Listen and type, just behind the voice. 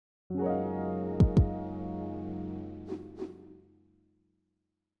All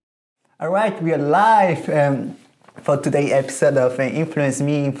right, we are live for today's episode of Influence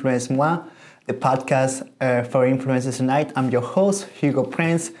Me, Influence Moi, the podcast for Influencers Tonight. I'm your host, Hugo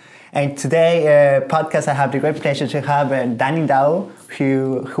Prince. And today, podcast, I have the great pleasure to have Danny Dao,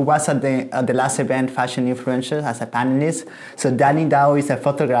 who was at the last event, Fashion Influencers, as a panelist. So Danny Dao is a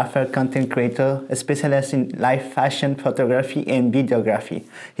photographer, content creator, a specialist in live fashion photography and videography.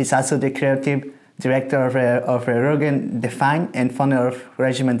 He's also the creative director of Rugged Define and founder of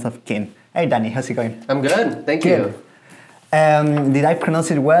Regiment of Kin. Hey Danny, how's it going? I'm good, thank you. Did I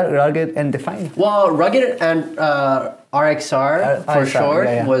pronounce it well, Rugged and Define? Well, Rugged and RXR for short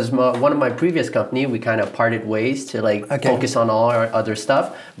was one of my previous company. We kind of parted ways to focus on all our other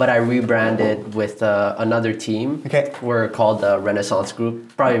stuff, but I rebranded with another team. Okay. We're called the Renaissance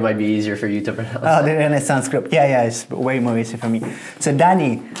Group. Probably might be easier for you to pronounce. Oh, the Renaissance Group. Yeah, it's way more easy for me. So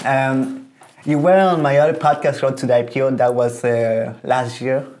Danny, you were on my other podcast, Road to the IPO, that was last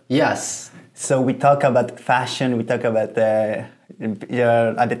year. Yes. So we talk about fashion, we talk about, at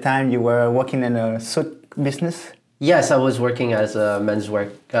the time you were working in a suit business? Yes, I was working as a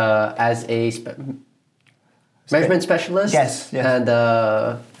menswear, as a management specialist. Yes. And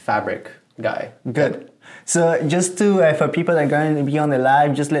a fabric guy. Good. So just for people that are going to be on the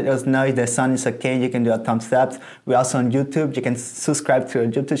live, just let us know if the sound is okay. You can do a thumbs up. We're also on YouTube. You can subscribe to our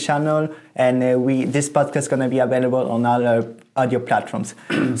YouTube channel. And this podcast is going to be available on all our audio platforms.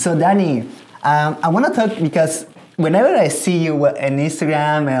 So Danny, I want to talk because whenever I see you on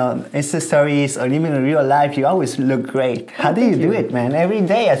Instagram or Insta stories or even in real life, you always look great. How do you do it, man? Every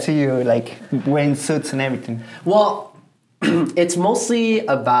day I see you wearing suits and everything. Well, it's mostly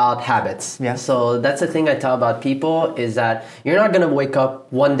about habits. Yeah. So that's the thing I tell about people is that you're not going to wake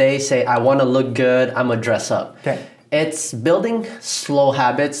up one day, say, I want to look good, I'm going to dress up. Okay. It's building slow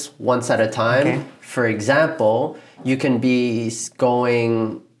habits once at a time. Okay. For example, you can be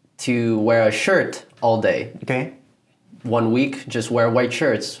going to wear a shirt all day. Okay. 1 week, just wear white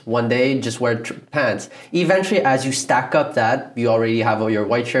shirts. One day, just wear pants. Eventually, as you stack up that, you already have your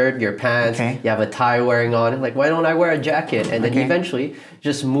white shirt, your pants, you have a tie wearing on. Like, why don't I wear a jacket? And then eventually,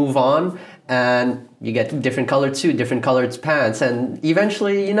 just move on and you get different colored suit, different colored pants. And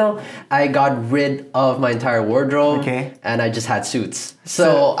eventually, I got rid of my entire wardrobe and I just had suits.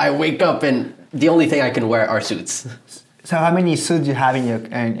 So I wake up and the only thing I can wear are suits. So how many suits do you have in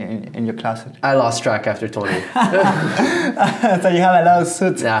your closet? I lost track after 20. So you have a lot of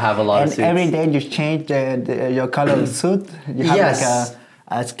suits. Yeah, I have a lot of suits. And every day you change your color of suit? You have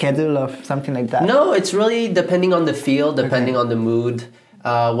a schedule of something like that? No, it's really depending on the feel, depending on the mood,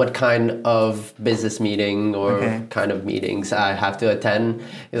 what kind of business meeting or kind of meetings I have to attend.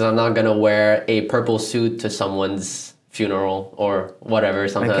 Because I'm not going to wear a purple suit to someone's funeral or whatever,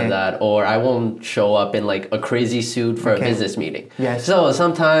 something like that, or I won't show up in a crazy suit for a business meeting. Yes. So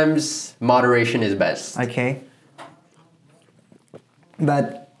sometimes moderation is best. Okay.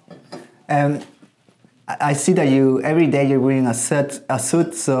 But I see that every day you're wearing a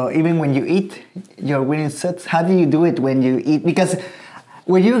suit. So even when you eat, you're wearing suits. How do you do it when you eat? Because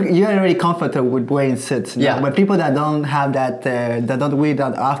you're already comfortable with wearing suits. Yeah. But people that don't have that, that don't wear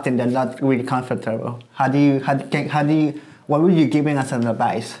that often, they're not really comfortable. What would you giving us an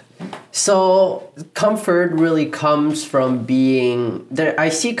advice? So comfort really comes from being there. I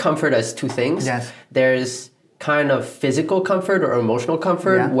see comfort as two things. Yes. There's kind of physical comfort or emotional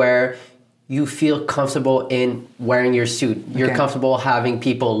comfort where you feel comfortable in wearing your suit. You're comfortable having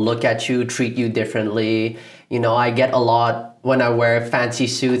people look at you, treat you differently. I get a lot when I wear fancy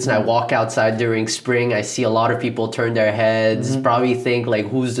suits and I walk outside during spring. I see a lot of people turn their heads, probably think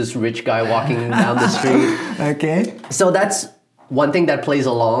who's this rich guy walking down the street? Okay. So that's one thing that plays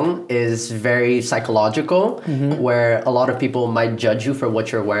along is very psychological, where a lot of people might judge you for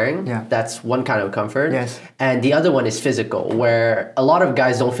what you're wearing. Yeah. That's one kind of comfort. Yes. And the other one is physical, where a lot of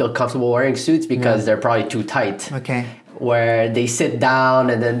guys don't feel comfortable wearing suits because they're probably too tight. Okay. Where they sit down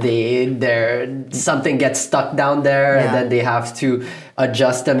and then something gets stuck down there and then they have to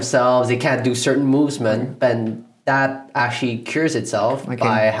adjust themselves. They can't do certain movements. And that actually cures itself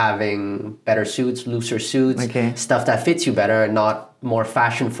by having better suits, looser suits, stuff that fits you better and not more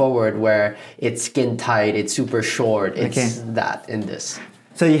fashion forward where it's skin tight, it's super short. It's that in this.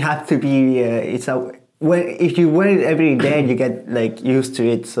 So you have to be, if you wear it every day, you get used to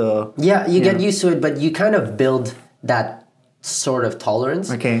it. So yeah, you get used to it, but you kind of build that sort of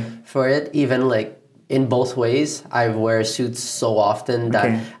tolerance for it. Even in both ways, I wear suits so often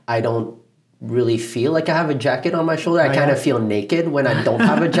that I don't really feel like I have a jacket on my shoulder. I kind of feel naked when I don't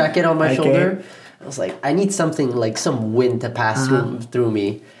have a jacket on my shoulder. I was like, I need something some wind to pass through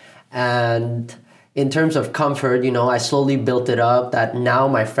me. And in terms of comfort, I slowly built it up that now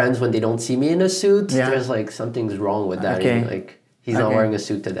my friends, when they don't see me in a suit, there's like something's wrong with that. Okay. Like he's not wearing a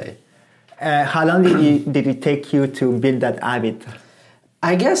suit today. How long did it take you to build that habit?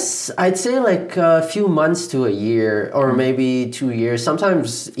 I guess I'd say like a few months to a year, or maybe 2 years.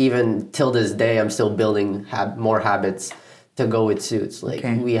 Sometimes even till this day, I'm still building more habits to go with suits. Like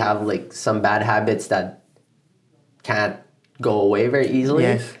we have like some bad habits that can't go away very easily.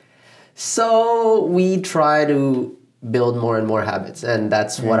 Yes. So we try to build more and more habits, and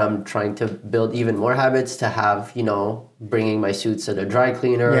that's what I'm trying to build, even more habits to have, bringing my suits to the dry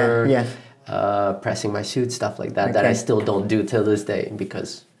cleaner, pressing my suit, stuff like that, that I still don't do till this day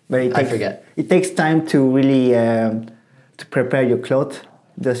because I forget. It takes time to really to prepare your clothes.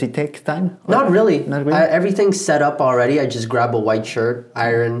 Does it take time? Not really. Not really? Everything's set up already. I just grab a white shirt,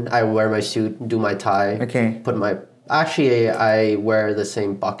 iron, I wear my suit, do my tie, put my... Actually, I wear the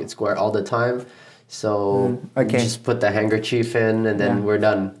same pocket square all the time. So just put the handkerchief in and then we're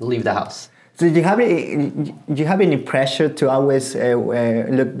done. Leave the house. So do you have any pressure to always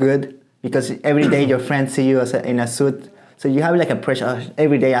look good? Because every day your friends see you in a suit. So you have like a pressure,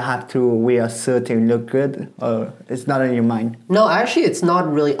 every day I have to wear a suit and look good? Or it's not on your mind? No, actually it's not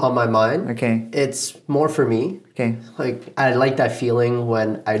really on my mind. Okay. It's more for me. Okay. Like I like that feeling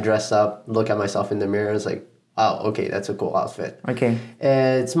when I dress up, look at myself in the mirror. It's like, oh, okay, that's a cool outfit. Okay.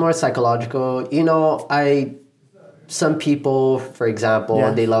 It's more psychological. Some people, for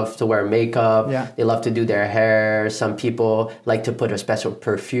example, they love to wear makeup. Yeah. They love to do their hair. Some people like to put a special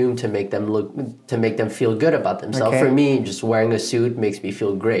perfume to make them feel good about themselves. For me, just wearing a suit makes me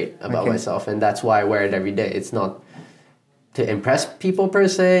feel great about myself, and that's why I wear it every day. It's not to impress people per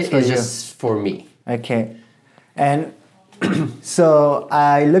se. It's just for me. Okay. And so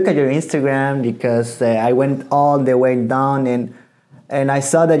I look at your Instagram because I went all the way down and I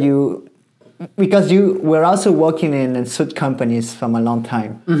saw that because you were also working in suit companies from a long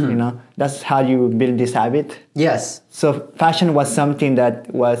time, that's how you build this habit. Yes. So fashion was something that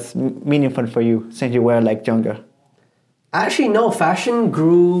was meaningful for you since you were like younger. Actually, no. Fashion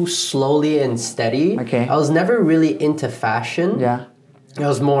grew slowly and steady. Okay. I was never really into fashion. Yeah. It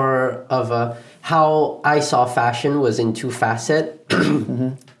was more of how I saw fashion was in two facets.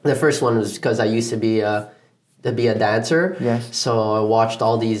 The first one was because I used to be a dancer. Yes. So I watched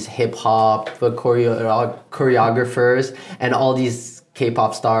all these hip hop choreographers and all these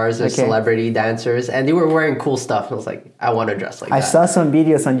K-pop stars and celebrity dancers, and they were wearing cool stuff. And I was like, I want to dress like that. I saw some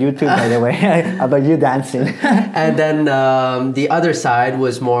videos on YouTube, by the way, about you dancing. And then the other side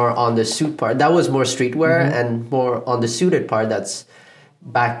was more on the suit part. That was more streetwear, and more on the suited part. That's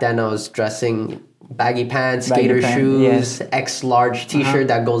back then I was dressing baggy pants, skater shoes, X large T-shirt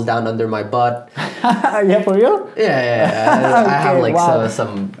that goes down under my butt. Yeah, for real? Yeah. I have like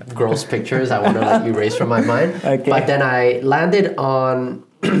some gross pictures I want to like erase from my mind. Okay. But then I landed on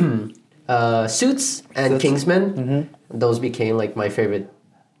Suits and Kingsman. Those became like my favorite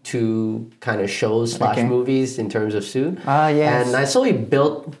two kind of shows / movies in terms of suit. Yes. And I slowly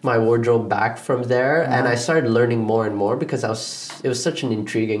built my wardrobe back from there, and I started learning more and more because it was such an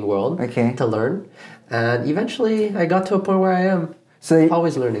intriguing world to learn. And eventually I got to a point where I am. So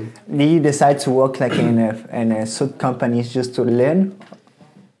always learning. Did you decide to work like in a suit companies just to learn?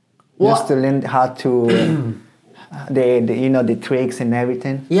 Just to learn how to the tricks and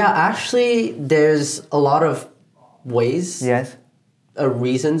everything? Yeah, actually there's a lot of ways. Yes.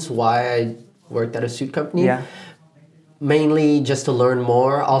 Reasons why I worked at a suit company. Yeah. Mainly just to learn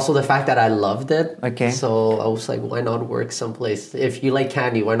more. Also the fact that I loved it. Okay. So I was like, why not work someplace? If you like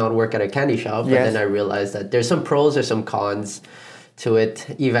candy, why not work at a candy shop? But then I realized that there's some pros, there's some cons to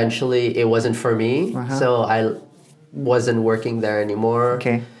it. Eventually it wasn't for me. So I wasn't working there anymore.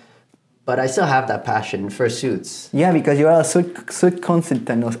 Okay. But I still have that passion for suits. Yeah, because you are a suit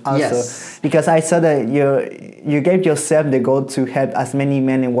consultant also. Yes. Because I saw that you gave yourself the goal to help as many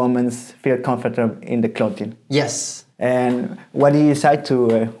men and women feel comfortable in the clothing. Yes. And what did you decide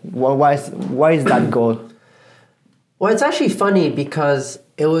to? Why is that goal? Well, it's actually funny because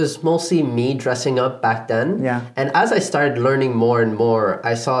it was mostly me dressing up back then. Yeah. And as I started learning more and more,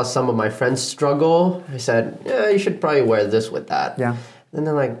 I saw some of my friends struggle. I said, yeah, you should probably wear this with that. Yeah. And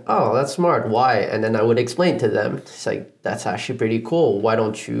they're like, oh, that's smart. Why? And then I would explain to them. It's like, that's actually pretty cool. Why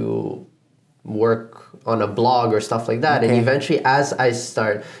don't you work on a blog or stuff like that? And eventually, as I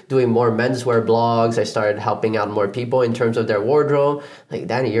start doing more menswear blogs, I started helping out more people in terms of their wardrobe. Like,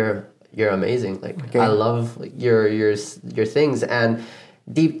 Danny, you're amazing. Like, I love your things. And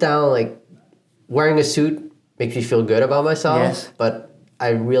deep down, like, wearing a suit makes me feel good about myself. Yes. But I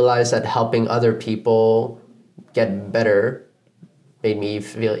realized that helping other people get better made me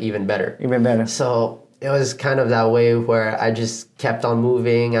feel even better. Even better. So it was kind of that way where I just kept on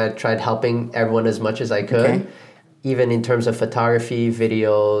moving. I tried helping everyone as much as I could, even in terms of photography,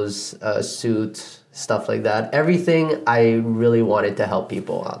 videos, suits, stuff like that. Everything I really wanted to help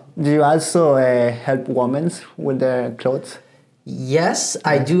people out. Do you also help women with their clothes? Yes,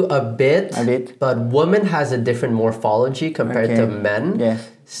 I do a bit. But women has a different morphology compared to men. Yes.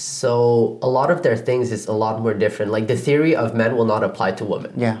 So a lot of their things is a lot more different. Like the theory of men will not apply to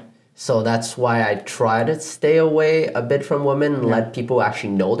women. Yeah. So that's why I try to stay away a bit from women and let people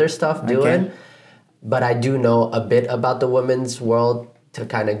actually know their stuff doing. But I do know a bit about the women's world to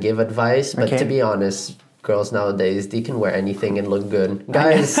kind of give advice. But to be honest, girls nowadays, they can wear anything and look good.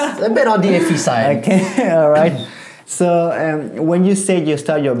 Guys, a bit on the iffy side. Okay, all right. So when you said you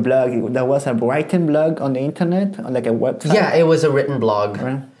started your blog, there was a written blog on the internet, on like a website? Yeah, it was a written blog.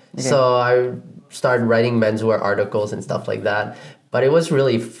 Okay. So I started writing menswear articles and stuff like that. But it was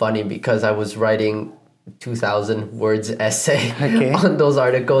really funny because I was writing 2,000 words essay on those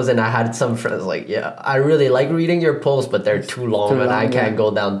articles, and I had some friends like, yeah, I really like reading your posts, but they're too long and I can't go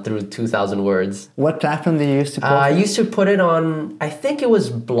down through 2,000 words. What platform did you use to post I used to put it on, I think it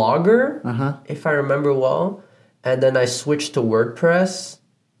was Blogger, if I remember well. And then I switched to WordPress,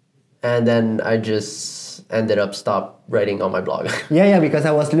 and then I just ended up stop writing on my blog. Yeah, because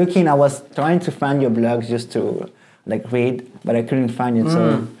I was trying to find your blogs just to like read, but I couldn't find it.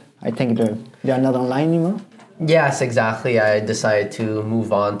 So I think they're not online anymore. Yes, exactly. I decided to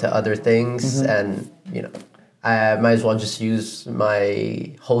move on to other things, and I might as well just use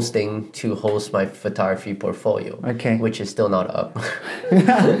my hosting to host my photography portfolio, which is still not up.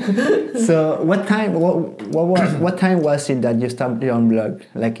 So what time was it that you started your own blog?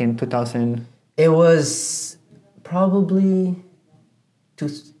 Like in 2000? It was probably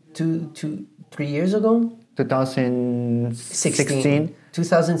 3 years ago. 2016?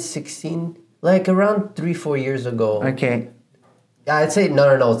 2016, like around 3-4 years ago. Okay. I'd say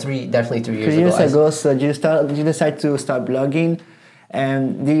no, definitely 3 years ago. 3 years ago, so you decided to start blogging,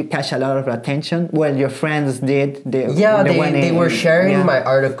 and did you catch a lot of attention? Well, your friends did. They were sharing my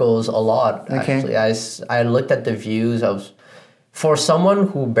articles a lot. Actually, I looked at the views. For someone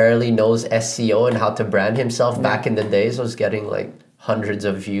who barely knows SEO and how to brand himself back in the days, I was getting like hundreds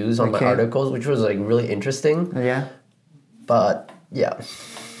of views on my articles, which was like really interesting. Yeah. But yeah.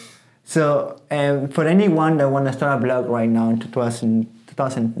 So, for anyone that want to start a blog right now in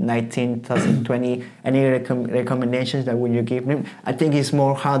 2019, 2020, any recommendations that would you give them? I think it's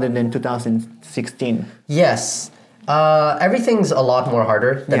more harder than 2016. Yes. Everything's a lot more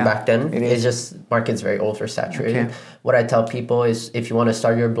harder than back then. It's just, market's very oversaturated. What I tell people is if you want to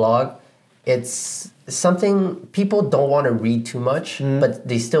start your blog, it's something people don't want to read too much, but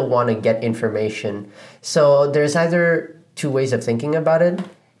they still want to get information. So there's either two ways of thinking about it.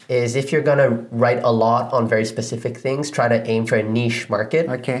 Is if you're gonna write a lot on very specific things, try to aim for a niche market.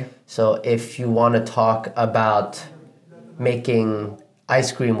 Okay. So if you want to talk about making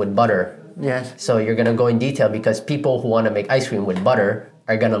ice cream with butter, so you're gonna go in detail because people who want to make ice cream with butter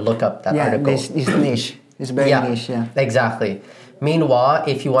are gonna look up that article. It's niche. It's very niche. Yeah. Exactly. Meanwhile,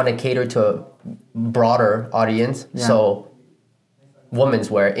 if you want to cater to a broader audience, so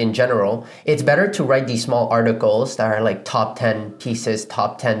women's wear in general, it's better to write these small articles that are like top 10 pieces,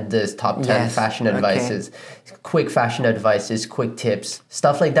 top 10 this, top 10 fashion advices, quick fashion advices, quick tips,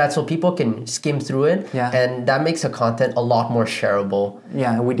 stuff like that, so people can skim through it, and that makes the content a lot more shareable.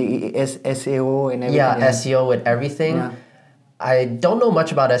 Yeah, with the SEO and everything. Yeah, SEO with everything. Yeah. I don't know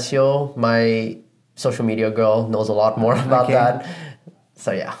much about SEO. My social media girl knows a lot more about that.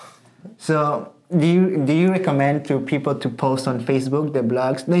 So yeah. So do you recommend to people to post on Facebook their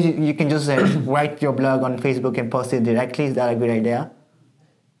blogs? No, you can just write your blog on Facebook and post it directly. Is that a good idea?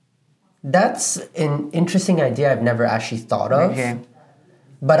 That's an interesting idea I've never actually thought of. Okay.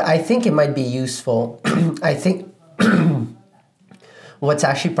 But I think it might be useful. I think what's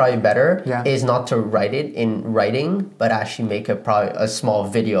actually probably better is not to write it in writing, but actually make a small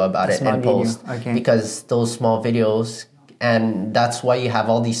video about it and post. Okay. Because those small videos, and that's why you have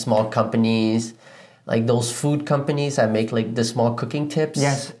all these small companies, like those food companies that make like the small cooking tips.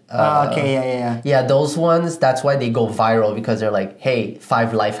 Yes. Yeah, those ones, that's why they go viral, because they're like, hey,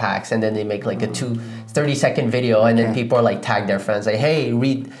 5 life hacks, and then they make like a 30-second video, and then people are like tag their friends, like, hey,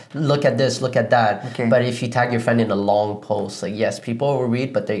 look at this, look at that. But if you tag your friend in a long post, like, yes, people will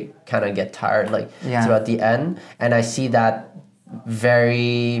read, but they kind of get tired like throughout the end. And I see that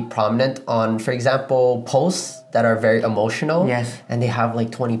very prominent on, for example, posts that are very emotional, and they have like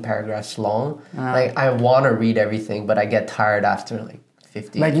 20 paragraphs long. Like, I want to read everything, but I get tired after like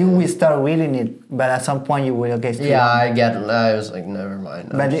 50. But you will start reading it, but at some point you will get. Yeah, I was like, never mind.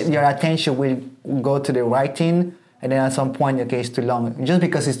 But your attention will go to the writing, and then at some point, okay, it's too long. Just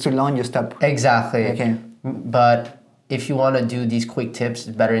because it's too long, you stop. Exactly. Okay. But if you want to do these quick tips,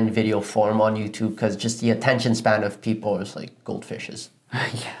 it's better in video form on YouTube because just the attention span of people is like goldfishes.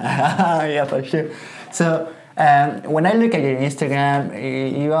 Yeah, for sure. So when I look at your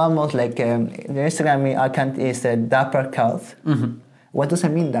Instagram, you almost like the Instagram account is Dapper Cult. Mm-hmm. What does it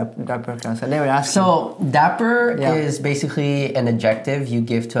mean, Dapper Cult? I never asked. So dapper is basically an adjective you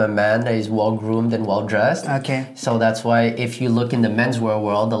give to a man that is well groomed and well dressed. Okay. So that's why if you look in the menswear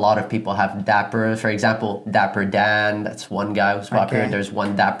world, a lot of people have dapper. For example, Dapper Dan. That's one guy who's popular. Okay. There's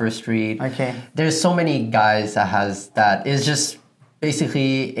one Dapper Street. Okay. There's so many guys that has that. It's just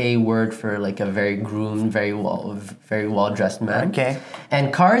basically a word for like a very groomed, very well dressed man. Okay.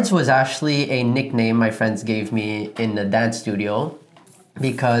 And Cards was actually a nickname my friends gave me in the dance studio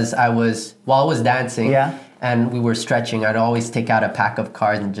because while I was dancing and we were stretching, I'd always take out a pack of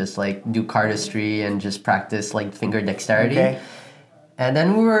cards and just like do cardistry and just practice like finger dexterity. Okay. And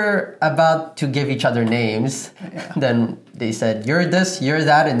then we were about to give each other names. Then they said, "You're this, you're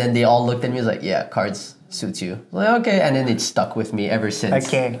that," and then they all looked at me and was like, "Yeah, Cards suits you." Like, okay, and then it stuck with me ever since.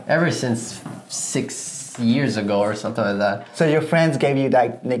 Okay. Ever since 6 years ago or something like that. So your friends gave you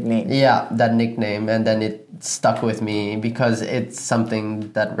that nickname? Yeah, that nickname, and then it stuck with me because it's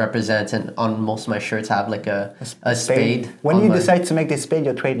something that represents, and on most of my shirts have like a spade. When did you decide to make this spade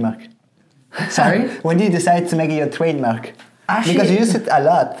your trademark? Sorry? When did you decide to make it your trademark? Actually, because you use it a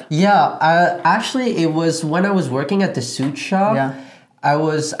lot. Yeah, actually it was when I was working at the suit shop. Yeah. I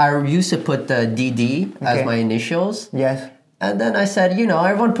used to put the DD as my initials. Yes. And then I said,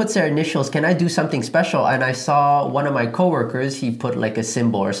 everyone puts their initials. Can I do something special? And I saw one of my coworkers, he put like a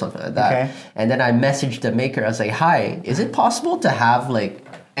symbol or something like that. Okay. And then I messaged the maker. I was like, "Hi, is it possible to have like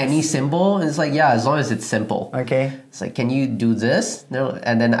any symbol?" And it's like, "Yeah, as long as it's simple." Okay. It's like, "Can you do this?"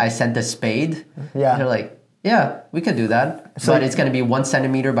 And then I sent a spade. Yeah. They're like, "Yeah, we could do that." So, but it's going to be 1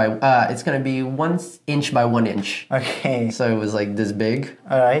 centimeter by, it's going to be 1 inch by 1 inch. Okay. So it was like this big.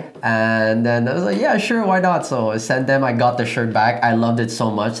 All right. And then I was like, "Yeah, sure, why not?" So I sent them, I got the shirt back. I loved it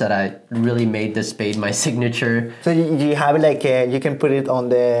so much that I really made the spade my signature. So you have like, you can put it on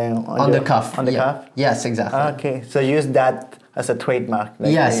the cuff. On the cuff? Yes, exactly. Okay. So use that as a trademark.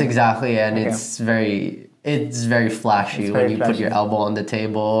 Like yes, exactly. And it's very flashy when you put your elbow on the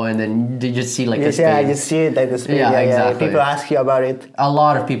table and then you just see like a spade. Yeah, I just see it like the spade. Yeah, exactly. People ask you about it. A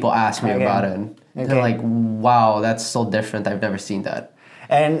lot of people ask me about it. They're like, "Wow, that's so different. I've never seen that."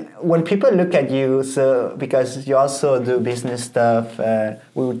 And when people look at you, so because you also do business stuff,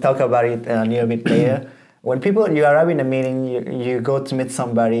 we will talk about it a little bit later. When you arrive in a meeting, you go to meet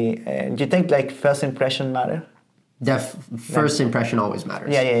somebody, do you think like first impression matter? First impression always matters.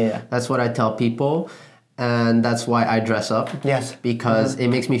 Yeah. That's what I tell people. And that's why I dress up. Yes. Because it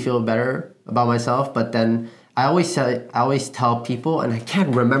makes me feel better about myself. But then I always tell people, and I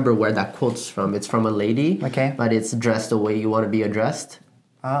can't remember where that quote's from. It's from a lady. Okay. But it's dress the way you want to be addressed.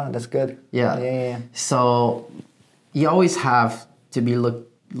 Ah, that's good. Yeah. So you always have to be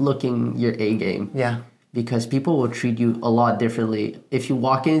looking your A game. Yeah. Because people will treat you a lot differently. If you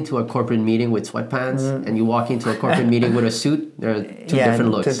walk into a corporate meeting with sweatpants and you walk into a corporate meeting with a suit, there are two different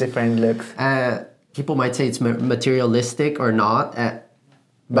looks. Two different looks. People might say it's materialistic or not,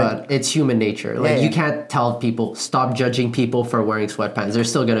 but it's human nature. Like you can't tell people, stop judging people for wearing sweatpants. They're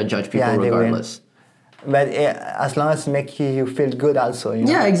still gonna judge people regardless. But as long as it makes you feel good also.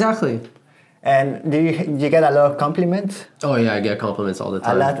 Yeah, exactly. And do you get a lot of compliments? Oh yeah, I get compliments all the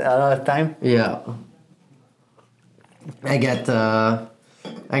time. A lot of time? Yeah. I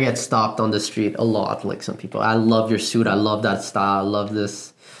get stopped on the street a lot, like some people. "I love your suit, I love that style, I love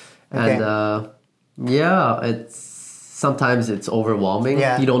this." Okay. And sometimes it's overwhelming.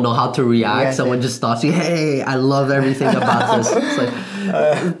 Yeah. You don't know how to react. Yeah, someone just stops you, "Hey, I love everything about this." It's like,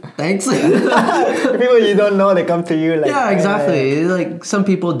 thanks. People you don't know, they come to you like. Yeah, exactly. Like some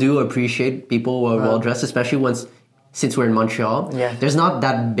people do appreciate people who are well dressed, especially since we're in Montreal. Yeah. There's not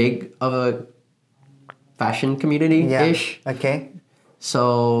that big of a fashion community-ish. Yeah. Okay.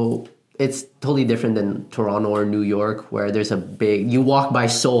 So it's totally different than Toronto or New York, where there's you walk by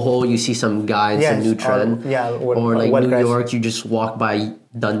Soho, you see some guy in some new trend. Or like New York, you just walk by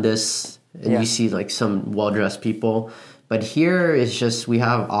Dundas and you see like some well-dressed people. But here it's just, we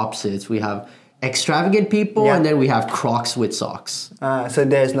have opposites. We have extravagant people and then we have Crocs with socks. So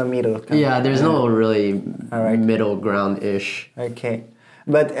there's no middle. There's no really middle ground-ish. Okay.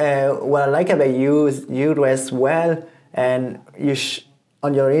 But what I like about you is you dress well and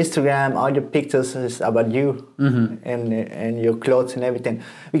on your Instagram, all your pictures is about you and your clothes and everything.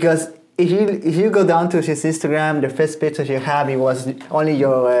 Because if you go down to his Instagram, the first pictures you have, it was only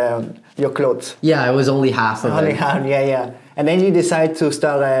your clothes. Yeah, it was only half of Only it. half, yeah. And then you decide to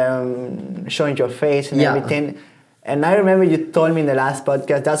start showing your face and everything. And I remember you told me in the last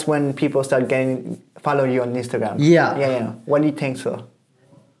podcast, that's when people start follow you on Instagram. Yeah. What do you think so?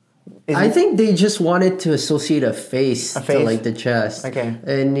 I think they just wanted to associate a face to like the chest. Okay.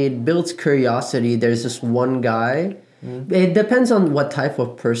 And it builds curiosity. There's this one guy. It depends on what type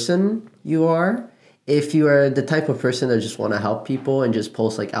of person you are. If you are the type of person that just want to help people and just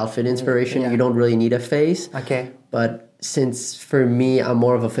post like outfit inspiration, you don't really need a face. Okay. But since for me, I'm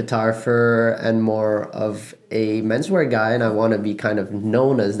more of a photographer and more of a menswear guy, and I want to be kind of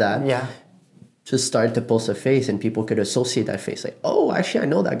known as that. Yeah. Just start to post a face and people could associate that face. Like, oh, actually, I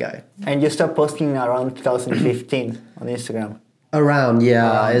know that guy. And you start posting around 2015 on Instagram. Around,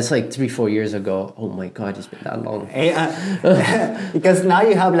 yeah. It's like 3-4 years ago. Oh my God, it's been that long. Because now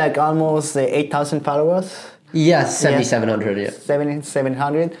you have like almost 8,000 followers. Yes, 7,700, yeah.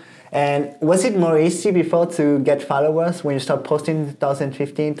 7,700. And was it more easy before to get followers when you start posting in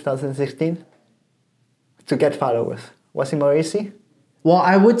 2015, 2016? To get followers. Was it more easy? Well,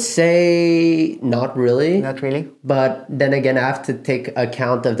 I would say not really. Not really? But then again, I have to take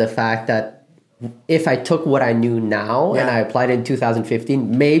account of the fact that if I took what I knew now and I applied in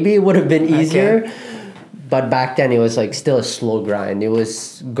 2015, maybe it would have been easier. Okay. But back then, it was like still a slow grind. It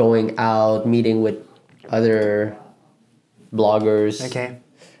was going out, meeting with other bloggers. Okay.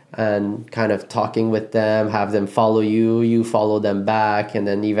 And kind of talking with them, have them follow you, you follow them back, and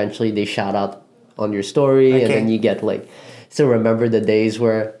then eventually they shout out on your story, and then you get like... Still remember the days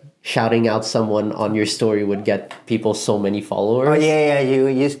where shouting out someone on your story would get people so many followers? Oh, yeah. You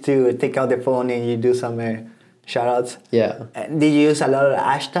used to take out the phone and you do some shout outs. Yeah. Did you use a lot of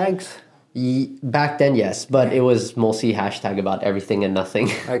hashtags? Back then, yes. But it was mostly hashtag about everything and nothing.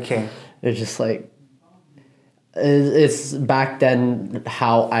 Okay. It's just like... It's back then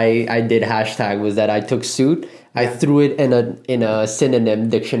how I did hashtag was that I took suit, I threw it in a synonym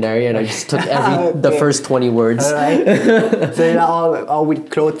dictionary, and I just took the first 20 words. All right. So all with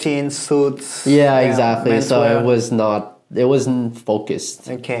clothing, suits. Yeah, exactly. Menswear. So it wasn't focused.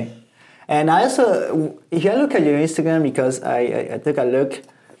 Okay. And I also, if you look at your Instagram, because I took a look,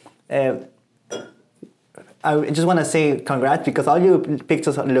 I just want to say congrats, because all your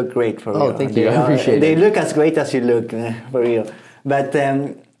pictures look great for real. Oh, thank you. I appreciate it. They look as great as you look, for real. But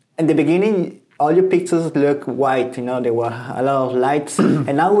in the beginning, all your pictures look white. There were a lot of lights.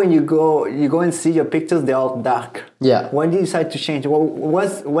 And now when you go and see your pictures, they're all dark. Yeah. Why did you decide to change?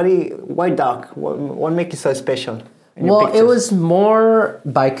 Why dark? What makes it so special? Well, it was more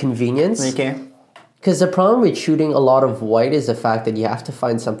by convenience. Okay. Because the problem with shooting a lot of white is the fact that you have to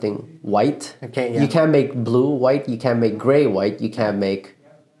find something white. Okay, yeah. You can't make blue white, you can't make gray white, you can't make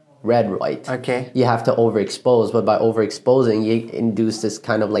red white. Okay. You have to overexpose, but by overexposing, you induce this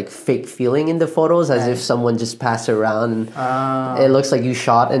kind of like fake feeling in the photos, as if someone just passed around and it looks like you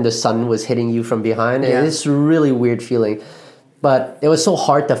shot and the sun was hitting you from behind. Yeah. It's a really weird feeling. But it was so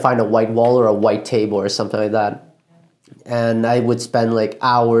hard to find a white wall or a white table or something like that. And I would spend like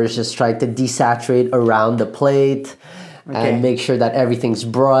hours just trying to desaturate around the plate and make sure that everything's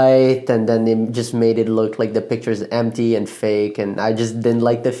bright. And then it just made it look like the picture's empty and fake. And I just didn't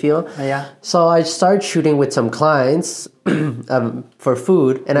like the feel. Yeah. So I started shooting with some clients for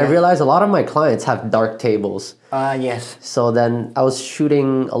food. And I realized a lot of my clients have dark tables. Yes. So then I was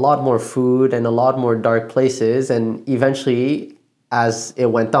shooting a lot more food and a lot more dark places. And eventually, as it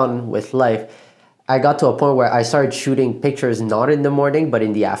went on with life, I got to a point where I started shooting pictures not in the morning, but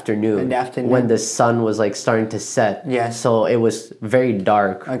in the afternoon. In the afternoon. When the sun was like starting to set. Yes. So it was very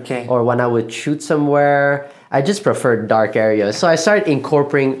dark. Okay. Or when I would shoot somewhere, I just preferred dark areas. So I started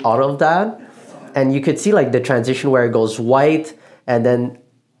incorporating all of that. And you could see like the transition where it goes white. And then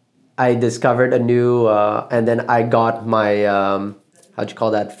I discovered a new, and then I got my, how'd you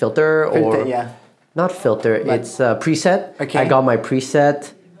call that? Filter? Not filter, but it's a preset. Okay. I got my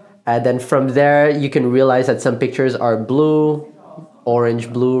preset. And then from there, you can realize that some pictures are blue,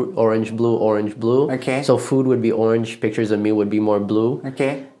 orange, blue, orange, blue, orange, blue. Okay. So food would be orange, pictures of me would be more blue.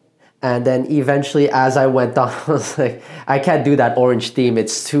 Okay. And then eventually, as I went on, I was like, I can't do that orange theme.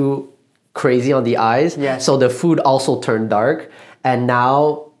 It's too crazy on the eyes. Yes. So the food also turned dark. And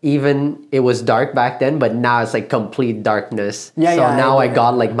now, even it was dark back then, but now it's like complete darkness. Now I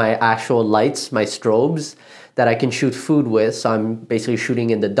got like my actual lights, my strobes, that I can shoot food with. So I'm basically shooting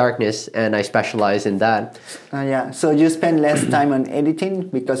in the darkness, and I specialize in that. So you spend less time on editing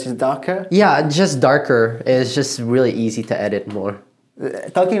because it's darker? Yeah, just darker. It's just really easy to edit more.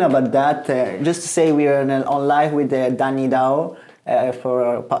 Talking about that, just to say we are on live with Danny Dao for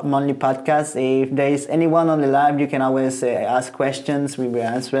our monthly podcast. If there is anyone on the live, you can always ask questions. We will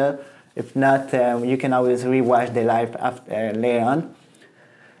answer. If not, you can always rewatch the live after, later on.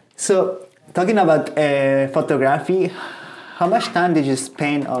 So, talking about photography, how much time did you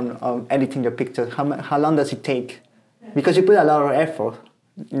spend on editing your pictures? How long does it take? Because you put a lot of effort.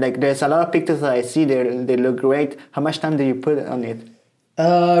 Like there's a lot of pictures that I see, they look great. How much time do you put on it?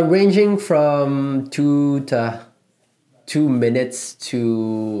 Ranging from 2 minutes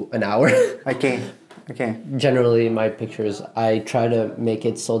to an hour. Okay. Generally, my pictures, I try to make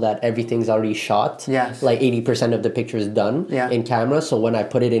it so that everything's already shot. Yes. Like 80% of the picture is done in camera. So when I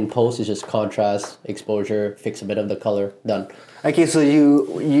put it in post, it's just contrast, exposure, fix a bit of the color, done. Okay, so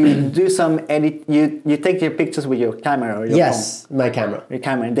you do some edit. You take your pictures with your camera or your phone? My camera. Your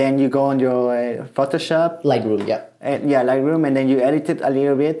camera. And then you go on your Photoshop. Lightroom, yeah. Lightroom, and then you edit it a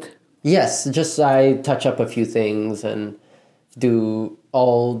little bit. Yes, just I touch up a few things and do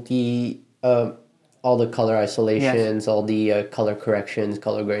all the color isolations, all the color corrections,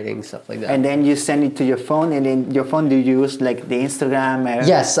 color grading, stuff like that. And then you send it to your phone, and then your phone, do you use like the Instagram?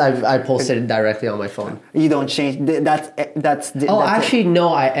 Yes, I posted it directly on my phone. You don't change. No,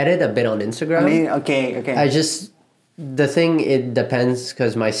 I edit a bit on Instagram. Okay. The thing, it depends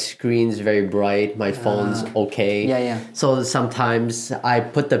because my screen's very bright, my phone's okay. Yeah. So sometimes I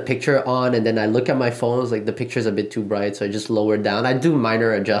put the picture on and then I look at my phone, like the picture's a bit too bright, so I just lower it down. I do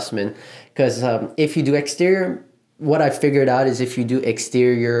minor adjustment because if you do exterior, what I figured out is if you do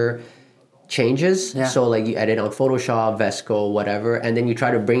exterior changes, so like you edit on Photoshop, Vesco, whatever, and then you try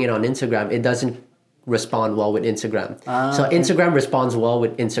to bring it on Instagram, it doesn't respond well with Instagram. So Instagram responds well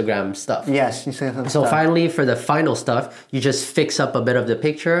with Instagram stuff. Yes. So finally, for the final stuff, you just fix up a bit of the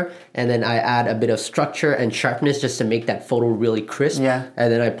picture, and then I add a bit of structure and sharpness just to make that photo really crisp. Yeah.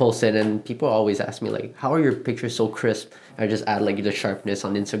 And then I post it, and people always ask me like, "How are your pictures so crisp?" I just add like the sharpness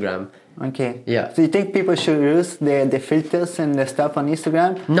on Instagram. Okay. Yeah. So you think people should use the filters and the stuff on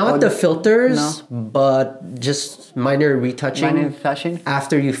Instagram? Not the filters, but just minor retouching. Minor touching?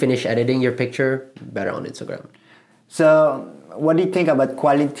 After you finish editing your picture, better on Instagram. So what do you think about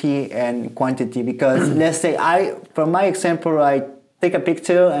quality and quantity? Because let's say from my example, I take a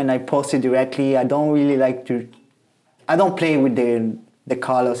picture and I post it directly. I don't really I don't play with the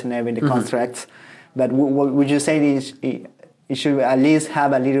colors and everything, the contrasts. But would you say you should at least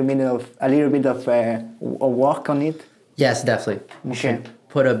have a little bit of work on it? Yes, definitely. You should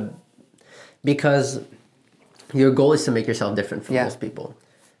because your goal is to make yourself different from most people.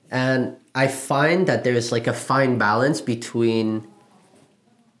 And I find that there's like a fine balance between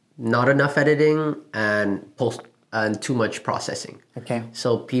not enough editing and too much processing. Okay.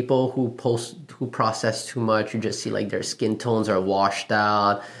 So people who process too much, you just see like their skin tones are washed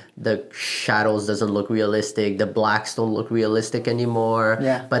out, the shadows doesn't look realistic, the blacks don't look realistic anymore.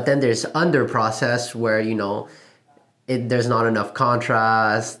 Yeah. But then there's under process where there's not enough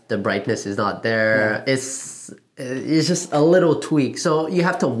contrast, the brightness is not there. Yeah. It's just a little tweak. So you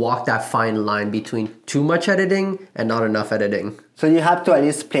have to walk that fine line between too much editing and not enough editing. So you have to at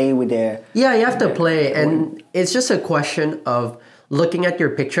least play with the... Yeah, you have to play. And it's just a question of looking at your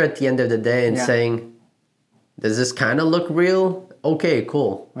picture at the end of the day and saying, does this kind of look real? Okay,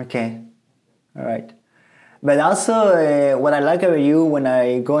 cool. Okay. All right. But also, what I like about you, when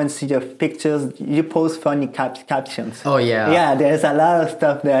I go and see your pictures, you post funny captions. Oh, yeah. Yeah, there's a lot of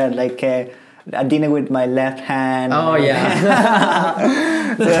stuff there, like... I dinner with my left hand. Oh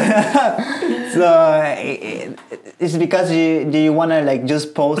yeah. so it's because you want to like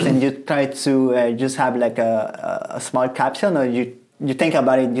just post and you try to just have like a small caption, or you think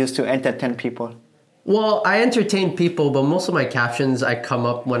about it just to entertain people? Well, I entertain people, but most of my captions I come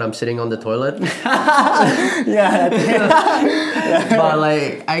up when I'm sitting on the toilet. Yeah. But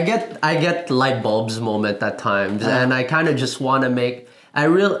like I get light bulbs moment at times, and I kind of just want to make.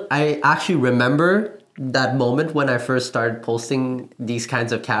 I actually remember that moment when I first started posting these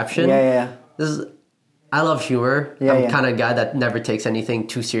kinds of captions. Yeah. I love humor. I'm kind of guy that never takes anything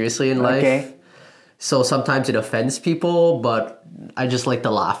too seriously in life. Okay. So sometimes it offends people, but I just like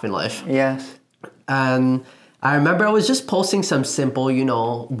to laugh in life. Yes. And I remember I was just posting some simple,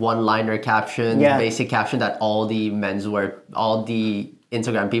 one-liner caption, basic caption that all the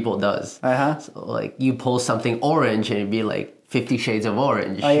Instagram people does. So like you post something orange and it'd be like 50 Shades of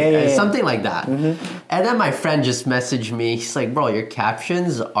Orange. Something like that. Mm-hmm. And then my friend just messaged me. He's like, bro, your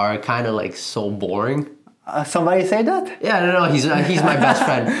captions are kind of like so boring. Somebody say that? Yeah, no, he's my best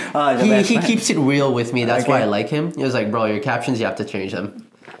friend. He keeps it real with me. That's why I like him. He was like, bro, your captions, you have to change them.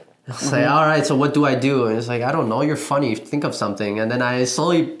 It's like, all right, so what do I do? And it's like, I don't know, you're funny, think of something. And then I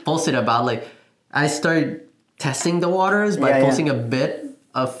slowly posted about, like, I started testing the waters by posting a bit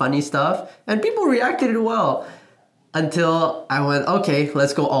of funny stuff, and people reacted well. Until I went, okay,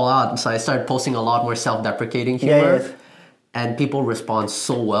 let's go all out. So I started posting a lot more self-deprecating humor. Yes. And people respond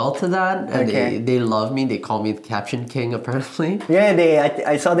so well to that, and they love me. They call me the caption king, apparently. Yeah,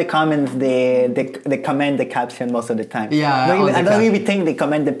 I saw the comments. They comment the caption most of the time. Yeah, I don't even think they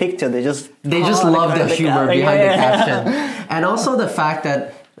comment the picture. They just love the humor behind the caption, and also the fact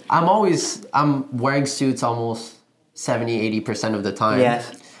that I'm wearing suits almost 70-80% of the time.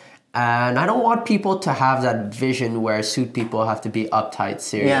 Yes. And I don't want people to have that vision where suit people have to be uptight,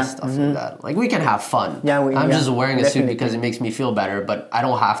 serious, stuff like that. Like, we can have fun. I'm just wearing a suit because it makes me feel better, but I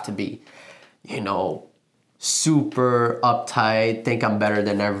don't have to be, super uptight, think I'm better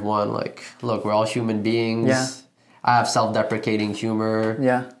than everyone. Like, look, we're all human beings. Yeah. I have self-deprecating humor.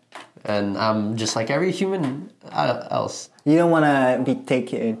 Yeah. And I'm just like every human else. You don't want to be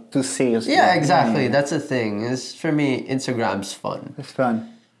taken too seriously. Yeah, exactly. That's the thing. For me, Instagram's fun. It's fun.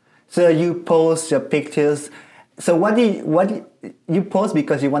 So you post your pictures. So what do you post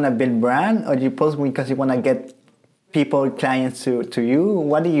because you want to build brand, or do you post because you want to get clients to you?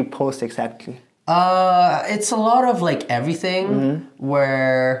 What do you post exactly? It's a lot of like everything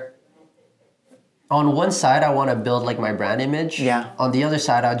where on one side I want to build like my brand image. Yeah. On the other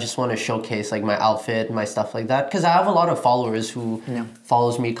side I just want to showcase like my outfit, my stuff like that, because I have a lot of followers who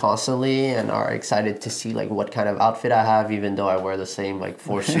follows me constantly and are excited to see like what kind of outfit I have, even though I wear the same like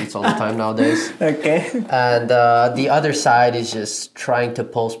 4 suits all the time nowadays. Okay. And the other side is just trying to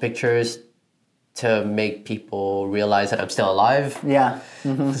post pictures to make people realize that I'm still alive. Yeah.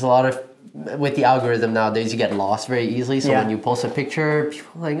 There's a lot of, with the algorithm nowadays, you get lost very easily. So when you post a picture,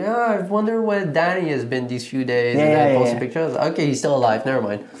 people are like, I wonder where Danny has been these few days. And then post a picture. I was like, okay, he's still alive. Never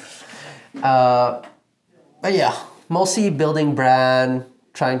mind. But yeah, mostly building brand,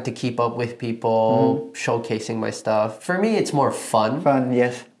 trying to keep up with people, showcasing my stuff. For me, it's more fun. Fun,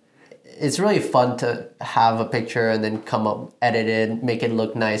 yes. It's really fun to have a picture and then come up, edit it, make it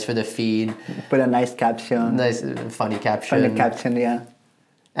look nice for the feed. Put a nice caption. Nice, funny caption. Funny caption, yeah.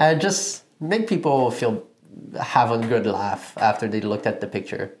 And just make people have a good laugh after they looked at the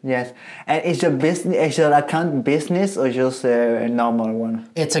picture. Yes. And is your account business or just a normal one?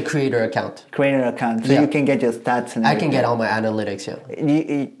 It's a creator account. Creator account. So you can get your stats and I can get all my analytics,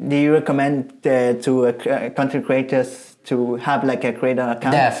 Do you recommend to content creators to have like a creator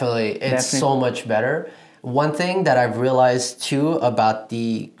account? Definitely. It's so much better. One thing that I've realized too about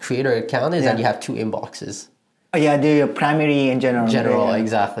the creator account is that you have 2 inboxes. Oh yeah, do your primary and general.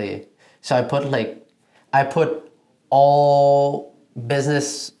 Exactly. So I put all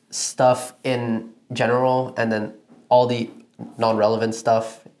business stuff in general, and then all the non-relevant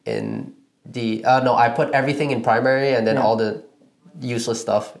stuff in the I put everything in primary, and then all the useless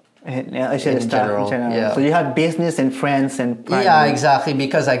stuff in general. Yeah. So you have business and friends and primary. Yeah, exactly,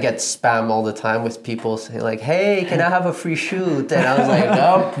 because I get spam all the time with people saying like, hey, can I have a free shoot? And I was like,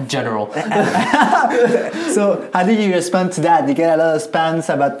 oh, general. So how did you respond to that? You get a lot of spams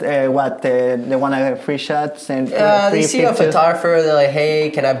about they want to have free shots and free they see pictures. A photographer, they're like,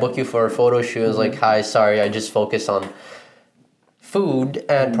 hey, can I book you for a photo shoot? I was like, hi, sorry, I just focus on food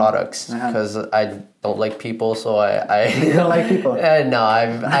and products because I don't like people, so I You don't like people? No,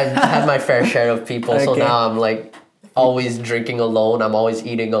 I've had my fair share of people, so now I'm like always drinking alone. I'm always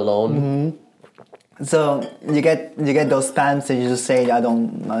eating alone. So you get those spams and you just say I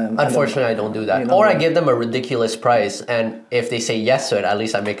don't. Unfortunately, I don't do that. Or I give them a ridiculous price, and if they say yes to it, at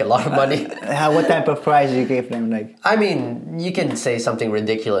least I make a lot of money. What type of price do you give them? Like, I mean, you can say something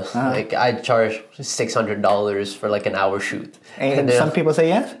ridiculous. Like I charge $600 for like an hour shoot. And some people say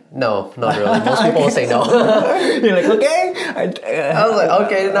yes. No, not really. Most people will say no. You're like, okay. I was like,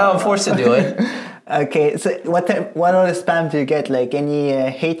 okay, now I'm forced to do it. Okay, so what other spam do you get? Like any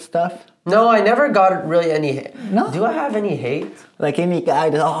hate stuff? No, I never got really any hate. No? Do I have any hate? Like any guy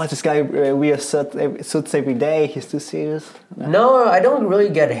that, this guy wears suits every day, he's too serious? No, I don't really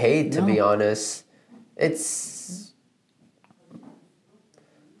get hate, to be honest. I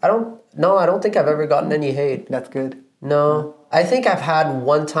don't think I've ever gotten any hate. That's good. No. I think I've had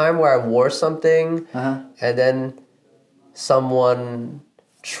one time where I wore something and then someone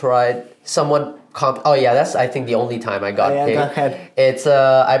oh yeah, that's I think the only time I got hate. Go ahead. It's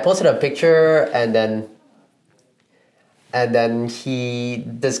I posted a picture and then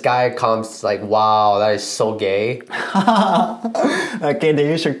this guy comments like, wow, that is so gay. Okay, they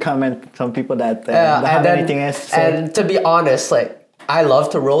usually comment some people that don't have anything else to say. And to be honest, like I love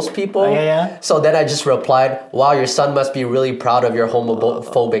to roast people. So then I just replied, wow, your son must be really proud of your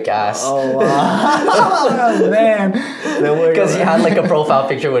homophobic ass. Oh, wow. Oh, man. Because he had like a profile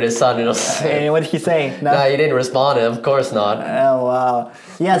picture with his son. And, and what did he say? No, he didn't respond. Of course not. Oh, wow.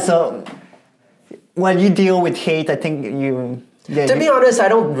 Yeah, so when you deal with hate, I think you... Yeah, to be honest, I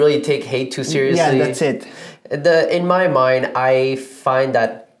don't really take hate too seriously. Yeah, that's it. In my mind, I find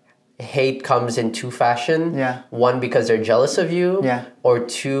that hate comes in two fashion. Yeah. One, because they're jealous of you. Yeah. Or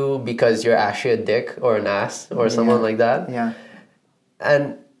two, because you're actually a dick or an ass or someone like that. Yeah.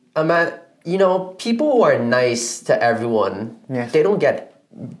 And people who are nice to everyone, yes. they don't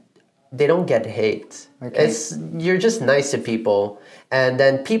get hate. Okay. You're just nice to people. And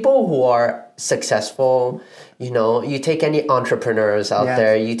then people who are successful, you take any entrepreneurs out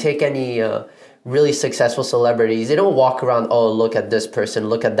there, you take any really successful celebrities, they don't walk around, oh, look at this person,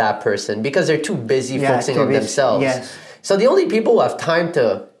 look at that person, because they're too busy focusing on themselves. Yes. So the only people who have time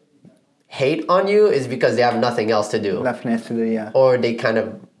to hate on you is because they have nothing else to do. Nothing else to do, yeah. Or they kind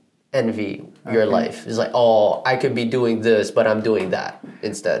of envy your life. It's like, oh, I could be doing this, but I'm doing that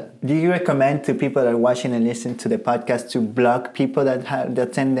instead. Do you recommend to people that are watching and listening to the podcast to block people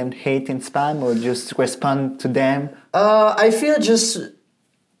that send them hate and spam, or just respond to them? I feel just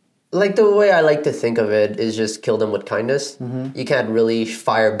like the way I like to think of it is just kill them with kindness. Mm-hmm. You can't really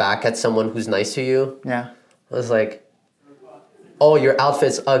fire back at someone who's nice to you. Yeah. It's like, oh, your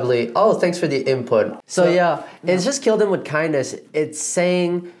outfit's ugly. Oh, thanks for the input. So it's just kill them with kindness. It's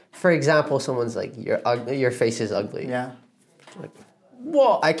saying, for example, someone's like, your face is ugly. Yeah. Like,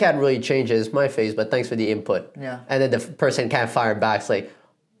 well, I can't really change it. It's my face, but thanks for the input. Yeah. And then the person can't fire back. It's like,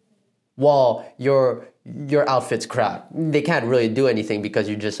 well, your outfit's crap. They can't really do anything because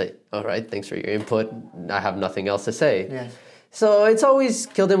you just say, all right, thanks for your input. I have nothing else to say. Yes. So it's always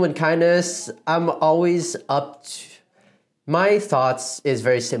kill them with kindness. I'm always up to... My thoughts is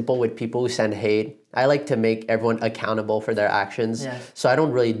very simple with people who send hate. I like to make everyone accountable for their actions. Yes. So I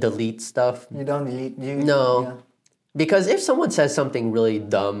don't really delete stuff. You don't delete? No. Yeah. Because if someone says something really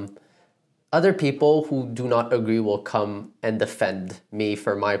dumb, other people who do not agree will come and defend me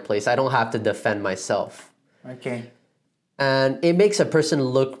for my place. I don't have to defend myself. Okay. And it makes a person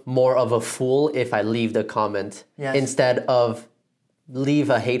look more of a fool if I leave the comment instead of leave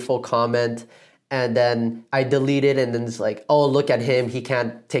a hateful comment and then I delete it and then it's like, oh, look at him. He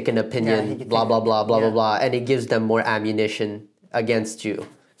can't take an opinion, blah, blah, blah, blah, blah, blah. And it gives them more ammunition against you.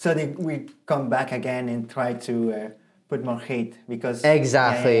 So we come back again and try to put more hate because...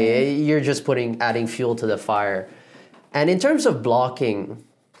 Exactly. You're just adding fuel to the fire. And in terms of blocking,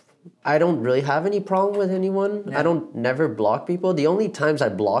 I don't really have any problem with anyone. Yeah. I don't never block people. The only times I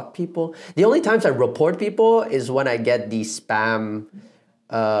block people, the only times I report people is when I get the spam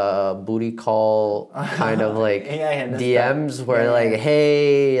booty call kind of like DMs where like,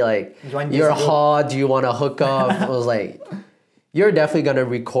 hey, like, you're hot, do you want to hook up? I was like, you're definitely going to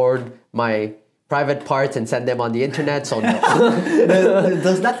record my private parts and send them on the internet, so no.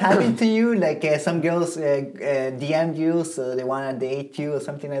 Does that happen to you? Like some girls DM you, so they want to date you or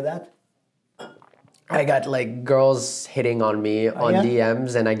something like that? I got like girls hitting on me on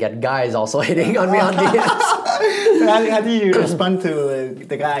DMs, and I get guys also hitting on me on DMs. How do you respond to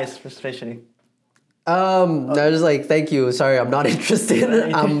the guys, especially? I was like, thank you, sorry, I'm not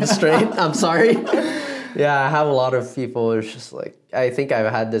interested. I'm straight, I'm sorry. Yeah, I have a lot of people. It's just like, I think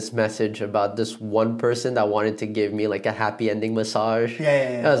I've had this message about this one person that wanted to give me like a happy ending massage.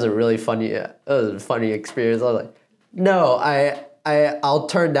 Yeah. That was a really funny experience. I was like, no, I'll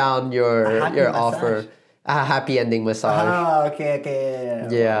turn down your offer. A happy ending massage. Oh, okay.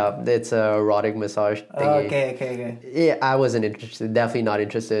 Yeah, it's a erotic massage thingy. Okay. Yeah, I wasn't interested. Definitely not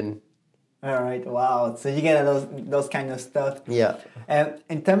interested. All right, wow. So you get those kind of stuff. Yeah.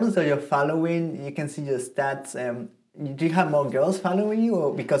 In terms of your following, you can see your stats. Do you have more girls following you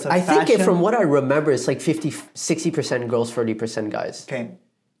or because of fashion? I think from what I remember, it's like 60% girls, 40% guys. Okay.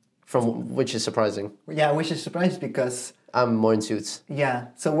 Which is surprising. Yeah, which is surprising because... I'm more in suits. Yeah.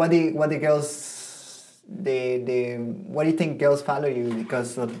 So what the girls... what do you think girls follow you?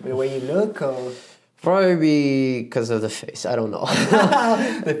 Because of the way you look or... Probably because of the face. I don't know.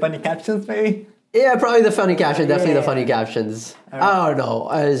 The funny captions, maybe? Yeah, probably the funny captions. Definitely the funny captions. Right. I don't know.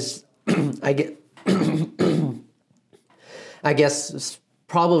 I guess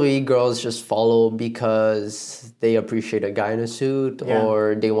probably girls just follow because they appreciate a guy in a suit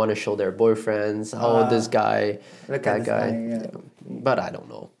or they want to show their boyfriends, this guy, that guy. Yeah. But I don't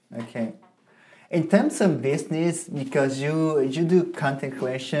know. Okay. In terms of business, because you do content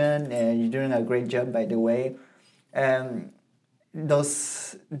creation and you're doing a great job, by the way,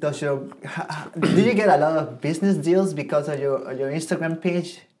 does your do you get a lot of business deals because of your Instagram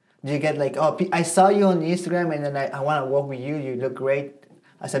page? Do you get like, oh, I saw you on Instagram and then I want to work with you. You look great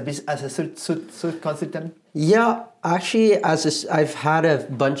as a suit consultant. Yeah, actually, I've had a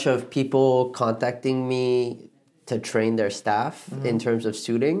bunch of people contacting me to train their staff in terms of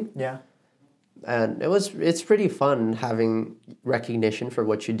suiting. Yeah. And it's pretty fun having recognition for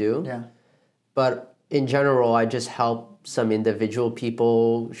what you do. Yeah. But in general, I just help some individual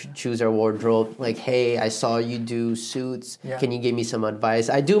people choose their wardrobe. Like, hey, I saw you do suits. Yeah. Can you give me some advice?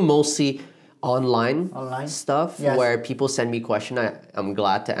 I do mostly online stuff where people send me questions. I'm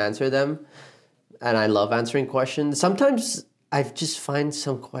glad to answer them. And I love answering questions. Sometimes I just find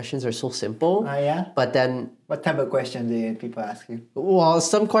some questions are so simple. Yeah? But then... What type of questions do people ask you? Well,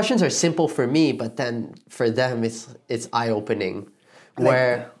 some questions are simple for me, but then for them, it's eye-opening. Like,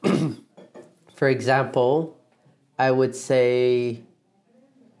 where, for example, I would say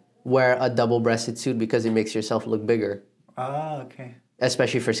wear a double-breasted suit because it makes yourself look bigger. Oh, okay.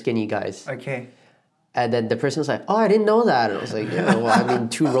 Especially for skinny guys. Okay. And then the person's like, "Oh, I didn't know that." And I was like, "Yeah, well, I mean,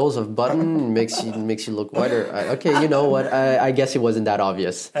 2 rows of button makes you look wider." Okay, you know what? I guess it wasn't that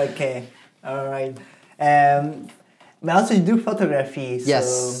obvious. Okay, all right. But also you do photography. So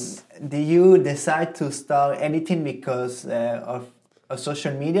Yes. Do you decide to start editing because of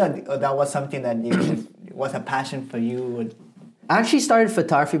social media, or that was something that was a passion for you? I actually started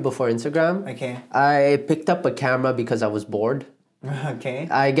photography before Instagram. Okay. I picked up a camera because I was bored. Okay.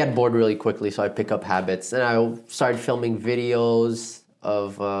 I get bored really quickly, so I pick up habits. And I started filming videos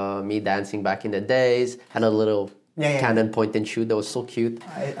of me dancing back in the days. Had a little Canon point and shoot that was so cute.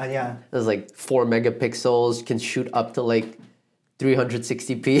 Yeah. It was like 4 megapixels. You can shoot up to like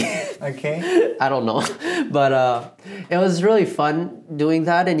 360p. Okay. I don't know. But it was really fun doing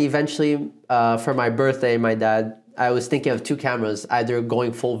that. And eventually, for my birthday, I was thinking of 2 cameras, either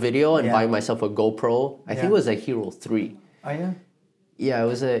going full video and buying myself a GoPro. I think it was a Hero 3. Oh, yeah? Yeah, it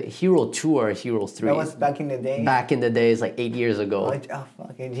was a Hero 2 or a Hero 3. That was back in the day? Back in the days, like 8 years ago. Oh,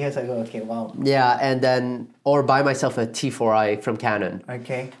 fuck, 8 years ago. Okay, wow. Yeah, and then, or buy myself a T4i from Canon.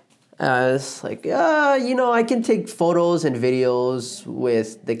 Okay. It's like, I can take photos and videos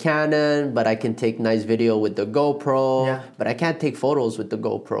with the Canon, but I can take nice video with the GoPro. Yeah. But I can't take photos with the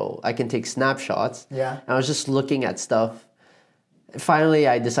GoPro. I can take snapshots. Yeah. And I was just looking at stuff. Finally,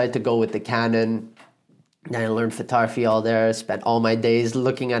 I decided to go with the Canon. Then I learned photography all there. Spent all my days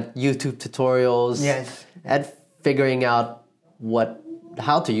looking at YouTube tutorials. Yes. And figuring out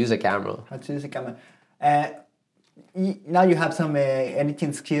how to use a camera. How to use a camera. Now you have some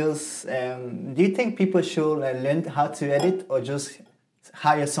editing skills. Do you think people should learn how to edit or just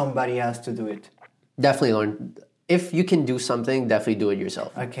hire somebody else to do it? Definitely learn. If you can do something, definitely do it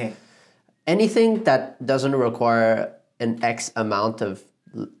yourself. Okay. Anything that doesn't require an X amount of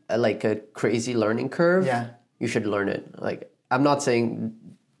like a crazy learning curve, you should learn it. Like, I'm not saying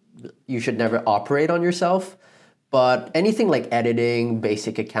you should never operate on yourself, but anything like editing,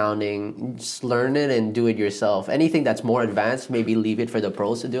 basic accounting, just learn it and do it yourself. Anything that's more advanced, maybe leave it for the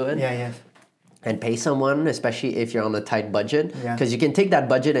pros to do it. Yeah, yes. And pay someone, especially if you're on a tight budget, because you can take that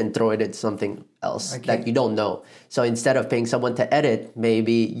budget and throw it at something else that you don't know. So instead of paying someone to edit,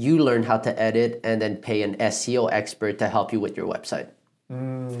 maybe you learn how to edit and then pay an SEO expert to help you with your website.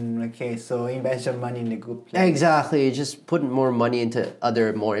 Okay, so invest your money in a good place. Exactly, just put more money into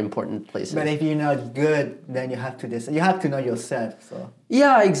other more important places. But if you're not good, then you have to decide. You have to know yourself. So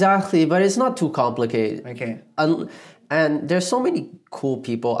yeah, exactly. But it's not too complicated. Okay. And there's so many cool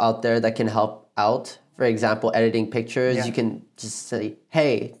people out there that can help out. For example, editing pictures. You can just say,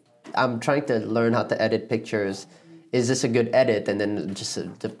 "Hey, I'm trying to learn how to edit pictures. Is this a good edit?" And then just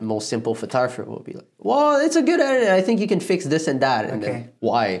the most simple photographer will be like, "Well, it's a good edit. I think you can fix this and that." And then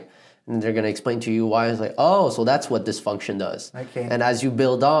why? And they're going to explain to you why. It's like, oh, so that's what this function does. Okay. And as you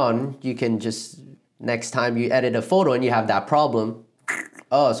build on, you can just, next time you edit a photo and you have that problem,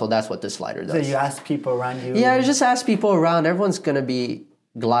 oh, so that's what this slider does. So you ask people around you? Yeah, just ask people around. Everyone's going to be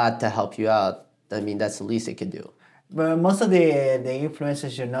glad to help you out. I mean, that's the least they could do. But most of the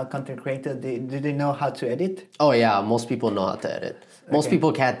influencers, content creators, do they know how to edit? Oh yeah, most people know how to edit. Most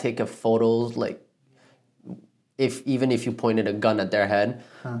people can't take a photo like even if you pointed a gun at their head,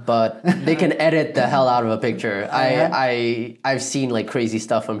 but they can edit the hell out of a picture. I've seen like crazy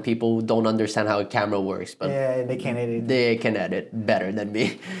stuff from people who don't understand how a camera works, but they can edit. They can edit better than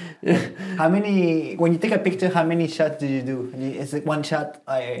me. When you take a picture, how many shots do you do? Is it one shot?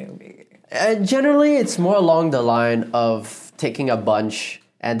 Generally, it's more along the line of taking a bunch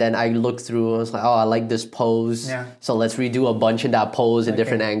and then I look through and it's like, oh, I like this pose. Yeah. So let's redo a bunch in that pose in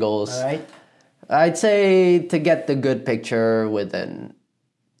different angles. All right. I'd say to get the good picture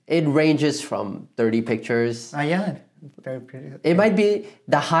it ranges from 30 pictures. Yeah, very pretty. It might be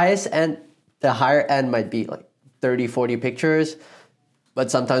the higher end might be like 30, 40 pictures. But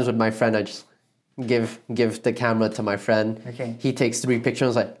sometimes with my friend, I just give the camera to my friend. Okay. He takes 3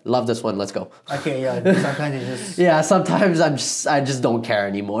 pictures, like, love this one, let's go. Okay, yeah. Sometimes you just... Yeah, sometimes I just don't care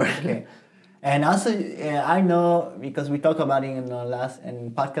anymore. Okay. And also, I know, because we talked about it in the last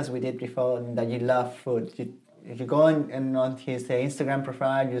podcast we did before, that you love food. If you go on his Instagram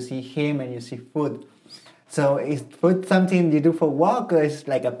profile, you see him and you see food. So is food something you do for work, or is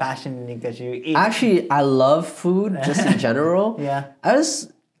like a passion because you eat? Actually, I love food just in general. Yeah.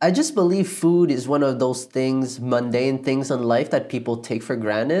 I just believe food is one of those things, mundane things in life that people take for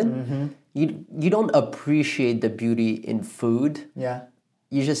granted. Mm-hmm. You don't appreciate the beauty in food. Yeah.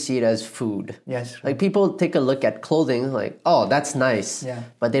 You just see it as food. Yes. Like people take a look at clothing, like, oh, that's nice. Yeah.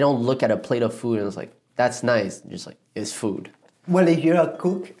 But they don't look at a plate of food and it's like, that's nice. Just like, it's food. Well, if you're a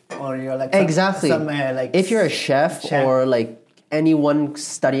cook or you're like exactly. like if you're a chef or like anyone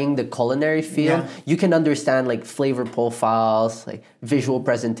studying the culinary field, you can understand like flavor profiles, like visual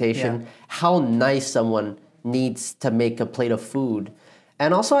presentation, how nice someone needs to make a plate of food.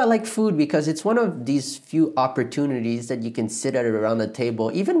 And also I like food because it's one of these few opportunities that you can sit at around the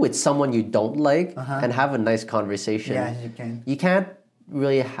table, even with someone you don't like, and have a nice conversation. Yeah, you can. You can't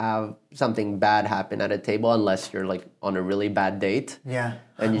really have something bad happen at a table unless you're like on a really bad date. Yeah.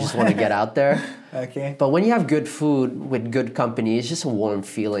 And you just want to get out there. Okay. But when you have good food with good company, it's just a warm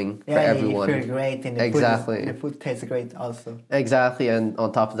feeling for everyone. Yeah, you feel great. And the food tastes great also. Exactly. And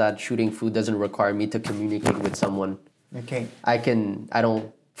on top of that, shooting food doesn't require me to communicate with someone. Okay.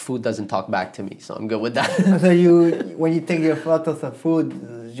 Food doesn't talk back to me, so I'm good with that. So when you take your photos of food,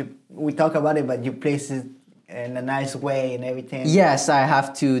 we talk about it, but you place it in a nice way and everything. Yes, I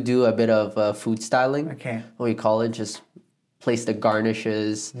have to do a bit of food styling. Okay. What we call it, just place the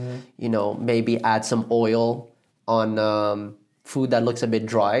garnishes, maybe add some oil on food that looks a bit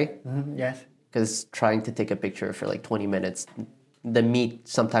dry. Mm-hmm. Yes. Because trying to take a picture for like 20 minutes, the meat,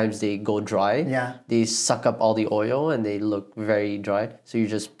 sometimes they go dry. Yeah. They suck up all the oil and they look very dry. So you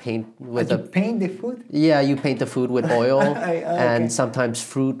just paint with paint the food? Yeah, you paint the food with oil and sometimes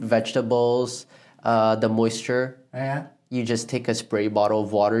fruit, vegetables, the moisture. Yeah. You just take a spray bottle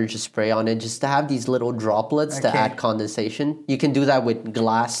of water, just spray on it, just to have these little droplets to add condensation. You can do that with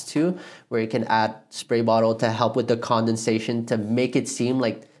glass too, where you can add spray bottle to help with the condensation to make it seem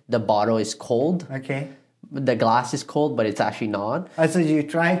like the bottle is cold. Okay. The glass is cold, but it's actually not. So you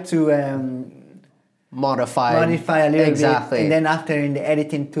try to modify a little bit, and then after in the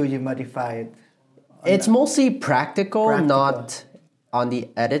editing too, you modify it. It's mostly practical, not on the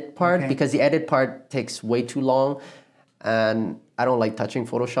edit part, because the edit part takes way too long, and I don't like touching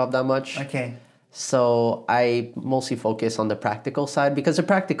Photoshop that much. Okay. So I mostly focus on the practical side, because the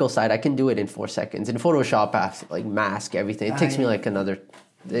practical side I can do it in 4 seconds. In Photoshop, I have to like mask everything. It takes me like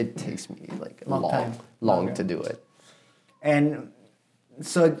It takes me like long to do it. And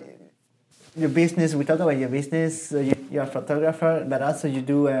so your business, we talk about your business, you're a photographer, but also you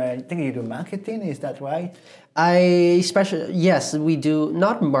do, I think you do marketing, is that right? Yes, we do,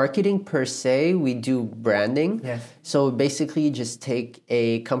 not marketing per se, we do branding. Yes. So basically just take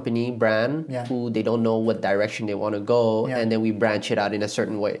a company brand who they don't know what direction they want to go, and then we branch it out in a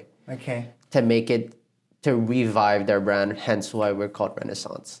certain way. Okay. To revive their brand, hence why we're called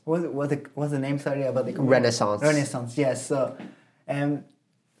Renaissance. What's the name, sorry, about the company? Renaissance. Renaissance, yes.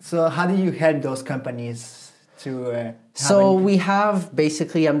 So how do you help those companies to... we have,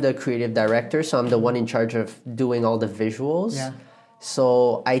 basically, I'm the creative director, so I'm the one in charge of doing all the visuals. Yeah.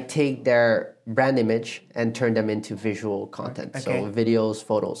 So I take their brand image and turn them into visual content, so videos,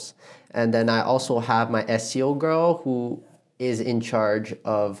 photos. And then I also have my SEO girl who is in charge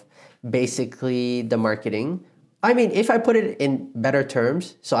of basically the marketing. I mean, if I put it in better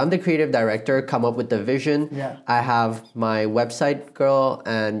terms, so I'm the creative director, come up with the vision. Yeah. I have my website girl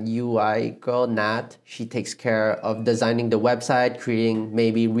and UI girl, Nat. She takes care of designing the website,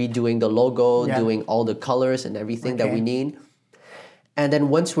 maybe redoing the logo, doing all the colors and everything that we need. And then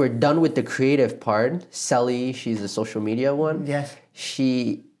once we're done with the creative part, Sally, she's the social media one. Yes.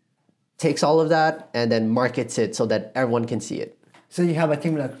 She takes all of that and then markets it so that everyone can see it. So you have a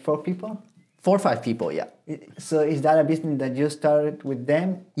team like 4 people? 4 or 5 people, yeah. So is that a business that you started with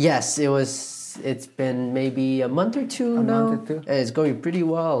them? Yes, it's been maybe a month or two now. It's going pretty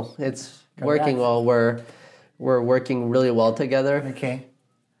well. It's working well. We're working really well together. Okay.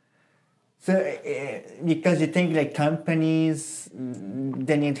 So because you think like companies,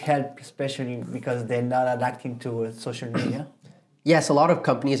 they need help, especially because they're not adapting to social media? Yes, a lot of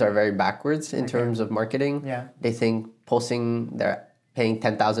companies are very backwards in terms of marketing. Yeah. They think they're paying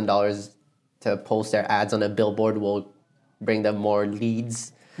 $10,000 to post their ads on a billboard will bring them more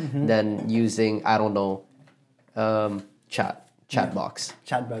leads than using, I don't know, chat box.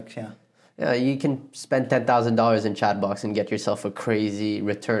 Chat box, yeah. Yeah, you can spend $10,000 in chat box and get yourself a crazy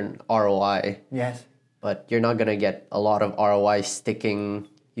return ROI. Yes. But you're not gonna get a lot of ROI sticking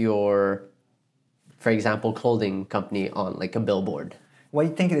your, for example, clothing company on like a billboard. Why do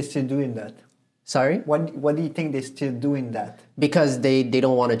you think they're still doing that? Sorry? What do you think they're still doing that? Because they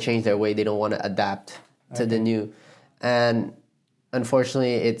don't want to change their way. They don't want to adapt to the new. And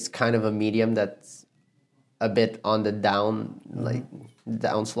unfortunately, it's kind of a medium that's a bit on the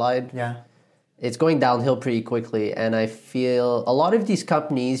downslide. Yeah. It's going downhill pretty quickly. And I feel a lot of these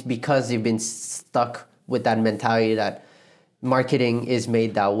companies, because they've been stuck with that mentality that marketing is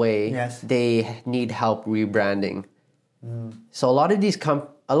made that way, yes, they need help rebranding. So a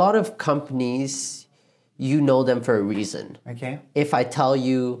lot of companies, you know them for a reason. Okay. If I tell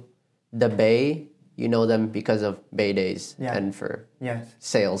you the Bay, you know them because of Bay Days and for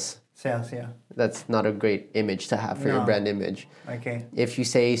sales. Sales, yeah. That's not a great image to have for your brand image. Okay. If you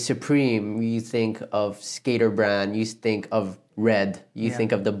say Supreme, you think of skater brand, you think of Red, you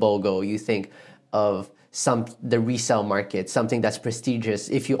think of the BOGO, you think of the resale market, something that's prestigious.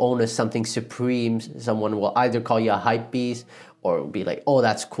 If you own something Supreme, someone will either call you a hype beast or be like, oh,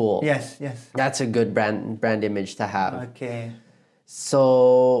 that's cool. Yes, yes. That's a good brand image to have. Okay.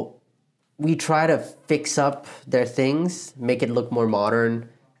 So we try to fix up their things, make it look more modern,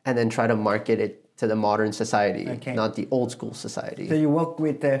 and then try to market it to the modern society, not the old school society. So you work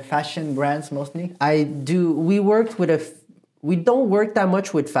with fashion brands mostly? I do. We don't work that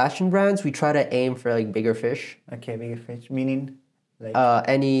much with fashion brands. We try to aim for like bigger fish. Okay, bigger fish. Meaning? Like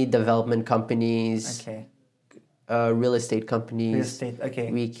any development companies. Okay. Real estate companies. Real estate,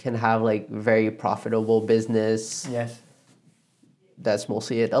 okay. We can have like very profitable business. Yes. That's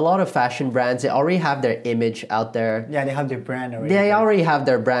mostly it. A lot of fashion brands, they already have their image out there. Yeah, they have their brand already. They already have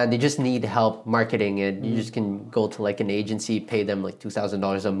their brand. They just need help marketing it. You just can go to like an agency, pay them like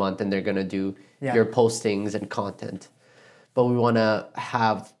 $2,000 a month, and they're gonna do your postings and content. But we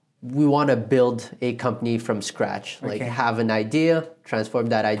wanna build a company from scratch. Like have an idea, transform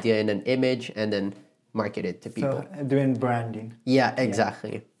that idea in an image, and then market it to people. So doing branding. Yeah,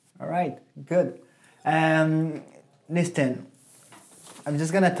 exactly. Yeah. All right, good. Listen, I'm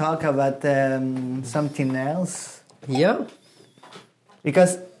just gonna talk about something else. Yeah.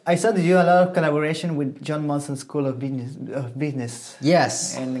 Because I saw that you had a lot of collaboration with John Monson School of Business.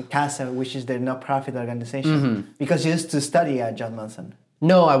 Yes. And CASA, which is their not-profit organization. Because you used to study at John Monson.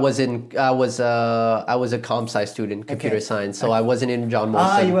 No, I wasn't. I was a comp sci student, computer science. So I wasn't in John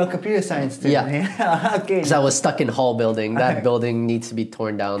Monson. Ah, you were a computer science student. Yeah. Okay. Because I was stuck in Hall building. That building needs to be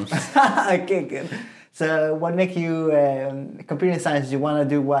torn down. Okay, good. So what make you computer science? You want to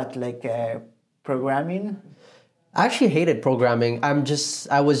do what, like programming? I actually hated programming. I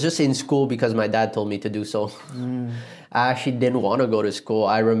was just in school because my dad told me to do so. I actually didn't want to go to school.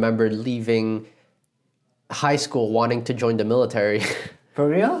 I remember leaving high school wanting to join the military. For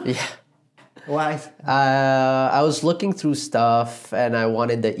real? Yeah. Why? I was looking through stuff and I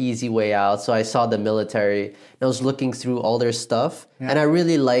wanted the easy way out. So I saw the military and I was looking through all their stuff. And I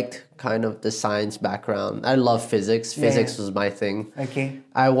really liked kind of the science background. I love physics. Physics was my thing. Okay.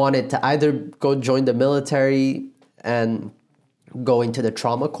 I wanted to either go join the military and go into the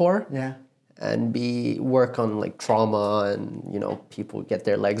trauma corps. Yeah. And work on like trauma and people get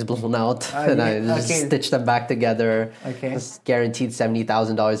their legs blown out and I just stitch them back together. Okay. It's guaranteed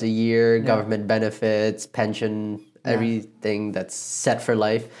 $70,000 a year, government benefits, pension, everything that's set for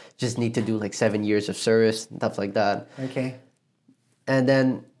life. Just need to do like 7 years of service and stuff like that. Okay. And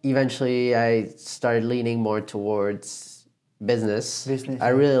then eventually I started leaning more towards business. I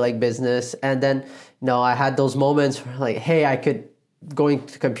really like business. And then I had those moments where like, hey, I could going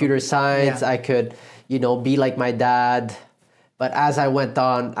to computer science, I could, be like my dad. But as I went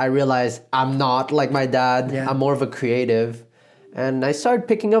on, I realized I'm not like my dad. I'm more of a creative. And I started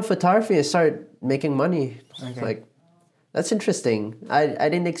picking up photography and started making money. Like, that's interesting. I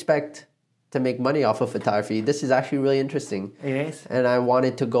didn't expect to make money off of photography. This is actually really interesting. It is. And I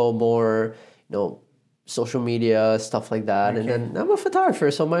wanted to go more, social media, stuff like that. And then I'm a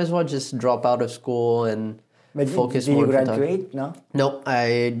photographer, so might as well just drop out of school and focus more. Did you graduate? No? Nope.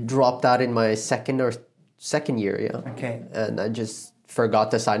 I dropped out in my second year, Okay. And I just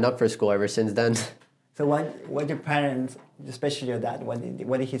forgot to sign up for school ever since then. So what your parents, especially your dad, what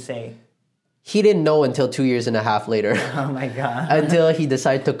did he say? He didn't know until 2.5 years later. Oh my God. Until he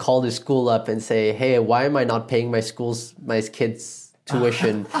decided to call the school up and say, hey, why am I not paying my kids'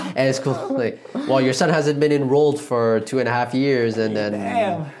 tuition? And school like, well, your son hasn't been enrolled for 2.5 years. And then...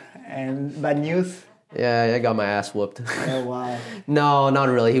 Damn. And bad news? Yeah, I got my ass whooped. Oh, wow. No, not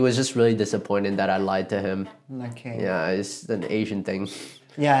really. He was just really disappointed that I lied to him. Okay. Yeah, it's an Asian thing.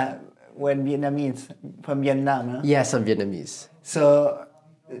 Yeah, when Vietnamese, from Vietnam, huh? Yes, I'm Vietnamese. So,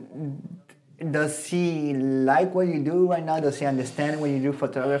 does he like what you do right now? Does he understand when you do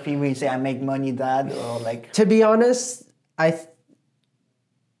photography? When you say, I make money, Dad? Or like... To be honest,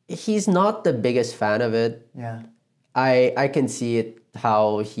 he's not the biggest fan of it. Yeah. I can see it,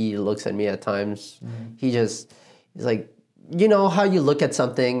 how he looks at me at times. He's like, you know how you look at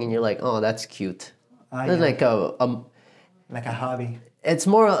something and you're like, oh, that's cute. Yeah. Like like a hobby. It's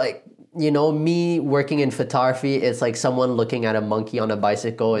more like, you know, me working in photography, it's like someone looking at a monkey on a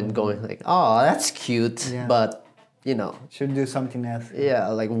bicycle and going like, oh, that's cute. Yeah. But, you know. Should do something else. Yeah,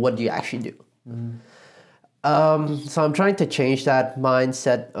 like what do you actually do? So I'm trying to change that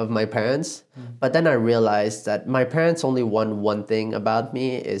mindset of my parents. But then I realized that my parents only want one thing about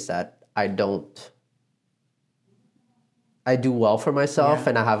me, is that I do well for myself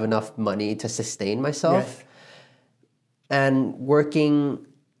and I have enough money to sustain myself. Yes. And working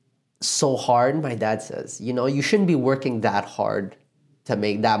so hard, my dad says, you know, you shouldn't be working that hard to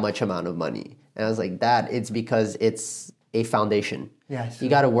make that much amount of money. And I was like, Dad, it's because it's a foundation. Yes. You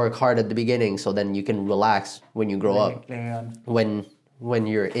got to work hard at the beginning so then you can relax when you grow up, when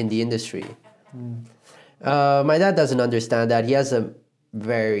you're in the industry. My dad doesn't understand that. He has a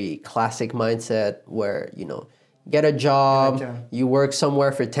very classic mindset where, you know, get a job, you work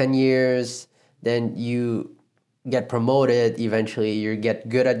somewhere for 10 years, then you get promoted, eventually you get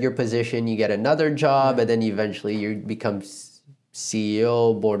good at your position, you get another job, and then eventually you become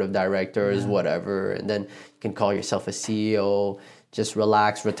CEO, board of directors, whatever, and then you can call yourself a CEO, just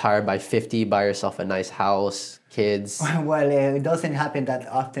relax, retire by 50, buy yourself a nice house, kids. Well, it doesn't happen that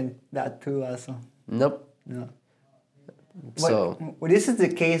often, that too also. Nope. No. So well, this is the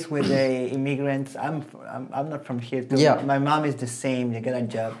case with the immigrants. I'm not from here too. Yeah. My mom is the same. They get a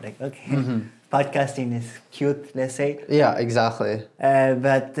job, like, okay, podcasting is cute, let's say. yeah, exactly.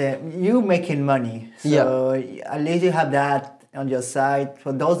 But you making money, so at least you have that on your side.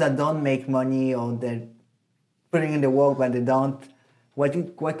 For those that don't make money or they're putting in the work but they don't,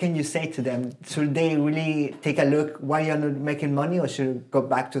 what can you say to them? Should they really take a look why you're not making money, or should go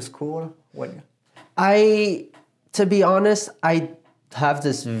back to school? What? To be honest, I have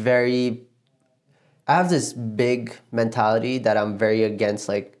this big mentality that I'm very against.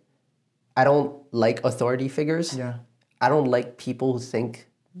 Like, I don't like authority figures. Yeah. I don't like people who think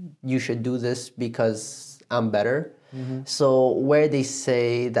you should do this because I'm better. So where they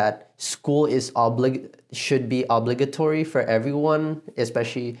say that school should be obligatory for everyone,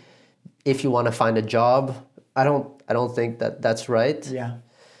 especially if you want to find a job, I don't think that that's right. Yeah.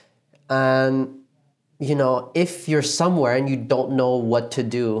 And you know, if you're somewhere and you don't know what to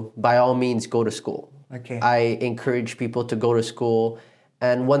do, by all means, go to school. Okay. I encourage people to go to school.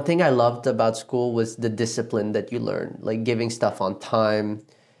 And one thing I loved about school was the discipline that you learn, like giving stuff on time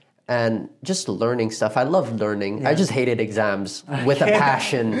and just learning stuff. I love learning. I just hated exams with a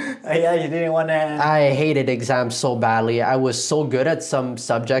passion. Yeah, you didn't want to... I hated exams so badly. I was so good at some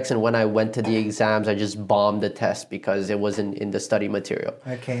subjects, and when I went to the exams, I just bombed the test because it wasn't in the study material.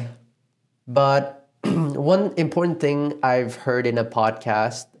 Okay. But one important thing I've heard in a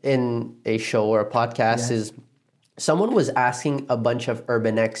podcast, in a show or a podcast, is someone was asking a bunch of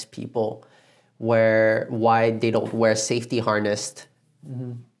Urban X people why they don't wear safety harness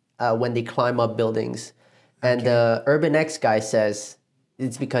when they climb up buildings. And the Urban X guy says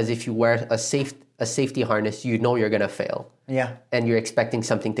it's because if you wear a safety harness, you know you're going to fail. Yeah. And you're expecting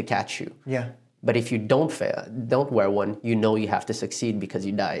something to catch you. Yeah. But if you don't wear one, you know you have to succeed because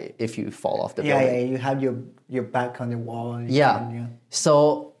you die if you fall off the building. Yeah, you have your back on the wall. Yeah.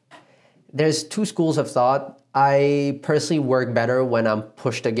 So there's two schools of thought. I personally work better when I'm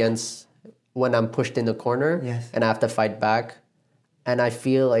pushed in the corner and I have to fight back. And I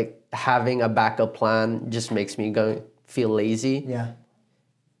feel like having a backup plan just makes me feel lazy. Yeah.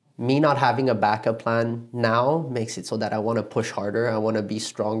 Me not having a backup plan now makes it so that I want to push harder. I want to be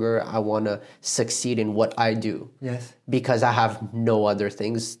stronger. I want to succeed in what I do. Yes. Because I have no other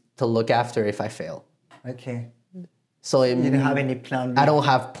things to look after if I fail. Okay. So you don't have any plan B? I don't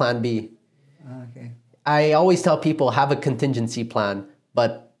have plan B. Okay. I always tell people have a contingency plan,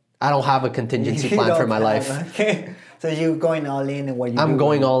 but I don't have a contingency plan for my life. Okay. So you're going all in what you do? I'm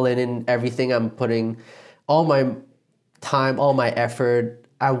going all in everything. I'm putting all my time, all my effort.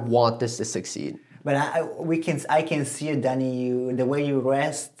 I want this to succeed. But I can see, Danny, the way you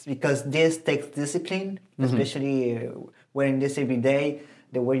rest, because this takes discipline, especially wearing this every day.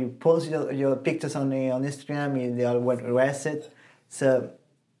 The way you post your pictures on Instagram, they are well rested. So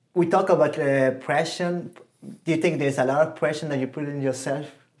we talk about pressure. Do you think there's a lot of pressure that you put in yourself,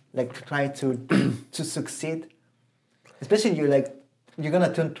 like to try to to succeed? Especially you're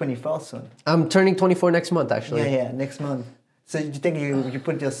gonna turn 24 soon. I'm turning 24 next month, actually. Yeah, next month. So do you think you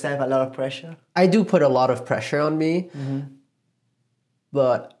put yourself a lot of pressure? I do put a lot of pressure on me,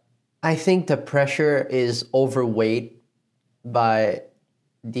 but I think the pressure is overweight by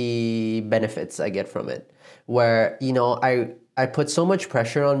the benefits I get from it. Where, I put so much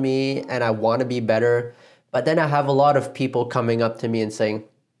pressure on me and I want to be better, but then I have a lot of people coming up to me and saying,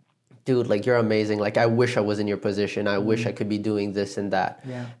 dude, like, you're amazing. Like, I wish I was in your position. I wish I could be doing this and that.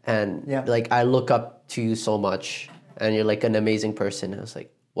 Yeah. And like, I look up to you so much and you're like an amazing person. I was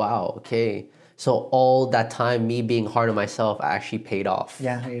like, wow, okay. So all that time, me being hard on myself actually paid off.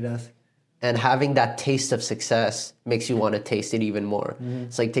 Yeah, it does. And having that taste of success makes you want to taste it even more.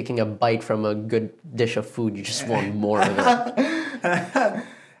 It's like taking a bite from a good dish of food. You just want more of it.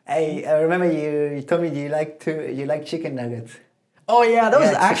 Hey, I remember you told me you like chicken nuggets. Oh yeah, that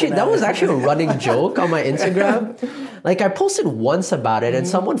was actually a running joke on my Instagram. Like, I posted once about it and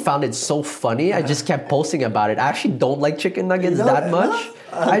someone found it so funny. I just kept posting about it. I actually don't like chicken nuggets that much.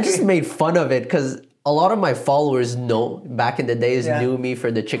 Okay. I just made fun of it because a lot of my followers back in the days knew me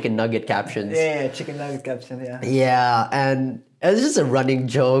for the chicken nugget captions. Yeah, chicken nugget caption, yeah. Yeah, and it was just a running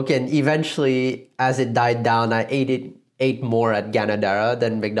joke. And eventually, as it died down, I ate more at Ganadara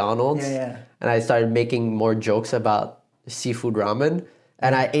than McDonald's. Yeah. And I started making more jokes about seafood ramen,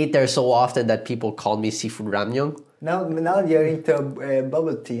 and I ate there so often that people called me seafood ramyong. Now you're into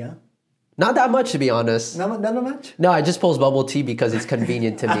bubble tea, huh? Not that much, to be honest. Not much? No, I just post bubble tea because it's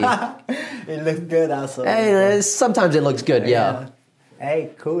convenient to me. It looks good also. Hey, sometimes it looks good, yeah.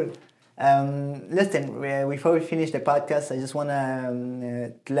 Hey, cool. Listen, before we finish the podcast, I just want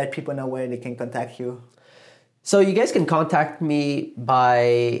to let people know where they can contact you. So you guys can contact me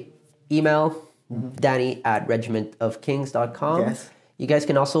by email, Danny@regimentofkings.com. Yes. You guys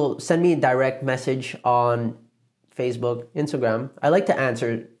can also send me a direct message on Facebook, Instagram. I like to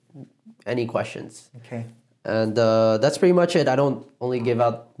answer any questions. Okay. And that's pretty much it. I don't only give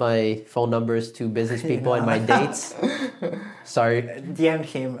out my phone numbers to business people and my dates. Sorry. DM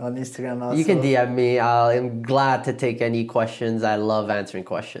him on Instagram also. You can DM me. I'm glad to take any questions. I love answering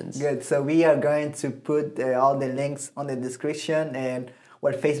questions. Good. So we are going to put all the links on the description, and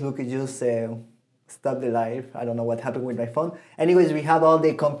what Facebook is just stop the live. I don't know what happened with my phone. Anyways, we have all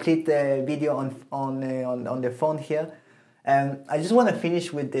the complete video on the phone here. I just want to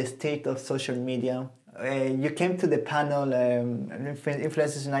finish with the state of social media. You came to the panel,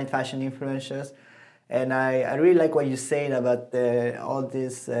 Influencers Unite Fashion Influencers, and I really like what you said about all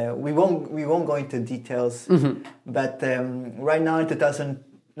this. We won't go into details, but right now in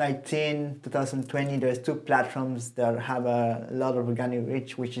 2019, 2020, there's two platforms that have a lot of organic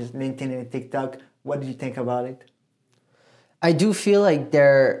reach, which is LinkedIn and TikTok. What do you think about it? I do feel like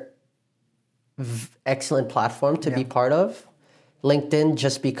they're excellent platform to be part of. LinkedIn,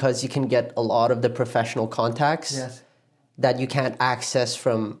 just because you can get a lot of the professional contacts that you can't access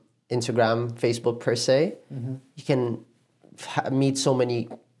from Instagram, Facebook per se. You can meet so many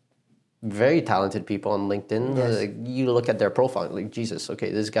very talented people on LinkedIn. Like, you look at their profile, like, Jesus, okay,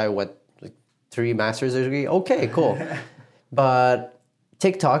 this guy went like 3 master's degree. Okay, cool. But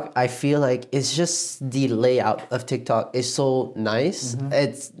TikTok, I feel like it's just the layout of TikTok is so nice.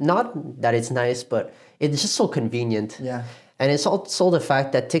 It's not that it's nice, but it's just so convenient. Yeah. And it's also the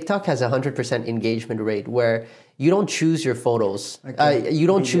fact that TikTok has a 100% engagement rate where you don't choose your photos. You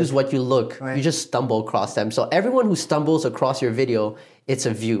don't choose what you look. Right. You just stumble across them. So everyone who stumbles across your video, it's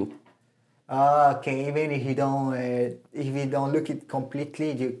a view. Okay, even if you don't look it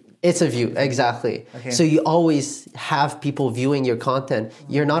completely, it's a view, exactly. Okay. So you always have people viewing your content.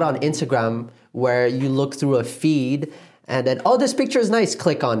 You're not on Instagram where you look through a feed and then, oh, this picture is nice,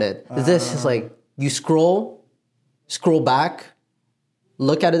 click on it. This is like, you scroll back,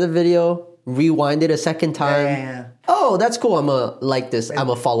 look at the video, rewind it a second time. Yeah. Oh, that's cool. I'm going to like this. I'm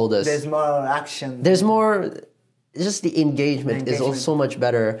going to follow this. There's more action. There's more, just the engagement is also so much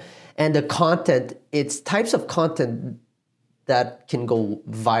better. And the content, it's types of content that can go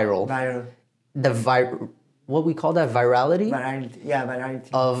viral. What we call that, virality? Virality.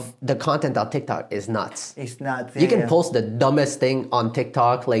 Of the content on TikTok is nuts. It's nuts. You can post the dumbest thing on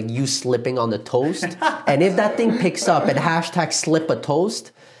TikTok, like you slipping on the toast. And if that thing picks up and hashtag slip a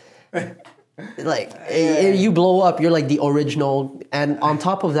toast, like you blow up. You're like the original. And on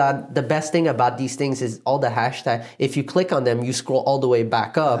top of that, the best thing about these things is all the hashtag. If you click on them, you scroll all the way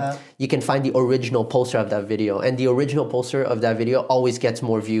back up, you can find the original poster of that video, and the original poster of that video always gets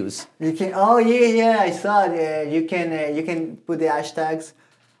more views. You can. Oh yeah, I saw it. You can put the hashtags.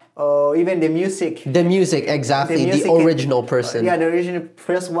 Or even the music. The music, exactly. The original person. Yeah, the original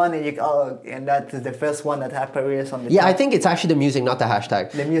first one, and that is the first one that appears on the. Yeah, top. I think it's actually the music, not the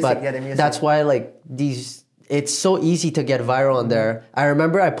hashtag. The music, but the music. That's why it's so easy to get viral on there. I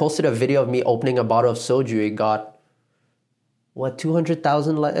remember I posted a video of me opening a bottle of soju. It got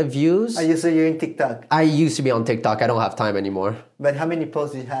 200,000 views. You say you're in TikTok. I used to be on TikTok. I don't have time anymore. But how many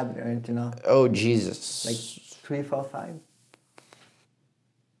posts do you have? Oh Jesus! Like 3, 4, 5.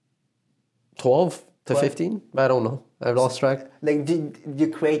 12 to 15? I don't know. I've lost track. Like, did you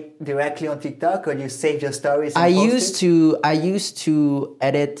create directly on TikTok, or you save your stories? And I used to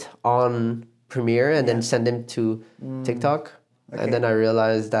edit on Premiere and then send them to TikTok. Okay. And then I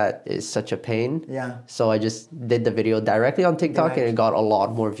realized that is such a pain. Yeah. So I just did the video directly on TikTok and it got a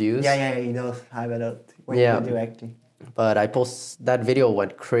lot more views. Yeah, you don't have a lot when you do directly. But that video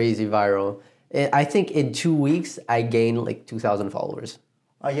went crazy viral. I think in 2 weeks I gained like 2,000 followers.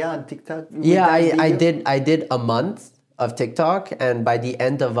 Oh yeah, on TikTok? Yeah, I did a month of TikTok, and by the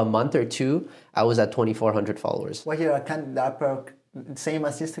end of a month or two, I was at 2,400 followers. What your account, the upper, same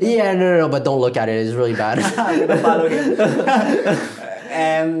as Instagram? Yeah, no, but don't look at it. It's really bad. I'm gonna follow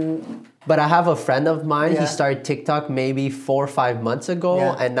him. But I have a friend of mine. He started TikTok maybe 4 or 5 months ago,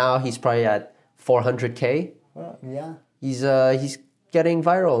 and now he's probably at 400K. Well, yeah. He's getting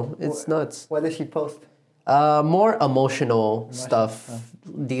viral. It's nuts. What does he post? More emotional stuff,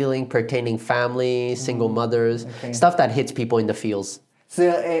 pertaining family, single mothers, stuff that hits people in the feels. So,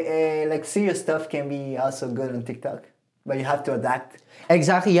 like serious stuff can be also good on TikTok, but you have to adapt.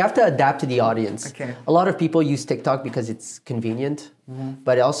 Exactly, you have to adapt to the audience. Okay. A lot of people use TikTok because it's convenient,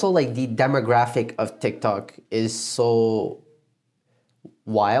 but also like the demographic of TikTok is so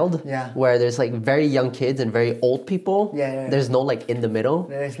wild, where there's like very young kids and very old people. There's no like in the middle.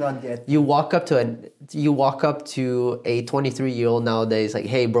 There is not yet. You walk up to a 23-year-old nowadays, like,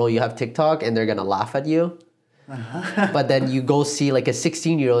 hey bro, you have TikTok, and they're gonna laugh at you. But then you go see like a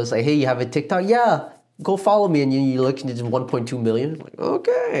 16-year-old, it's like, hey, you have a TikTok? Yeah, go follow me, and you look and it's 1.2 million. Like,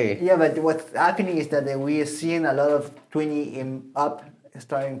 okay. Yeah, but what's happening is that we are seeing a lot of 20 and up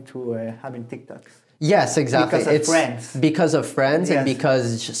starting to having TikToks. Yes, exactly. Because of friends. And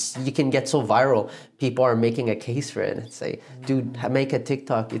because just you can get so viral. People are making a case for it. It's like, dude, make a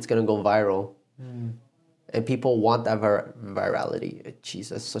TikTok. It's going to go viral. And people want that virality.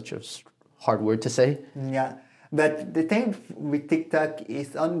 Jesus, such a hard word to say. Yeah. But the thing with TikTok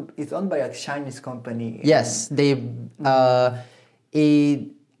is owned by a Chinese company. Yes. They bought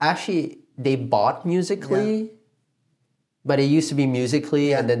Musical.ly. Yeah. But it used to be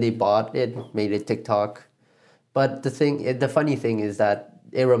Musical.ly, and then they bought it, made it TikTok. But the funny thing is that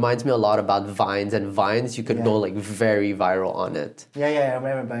it reminds me a lot about Vines, and Vines, you could go like very viral on it. Yeah, I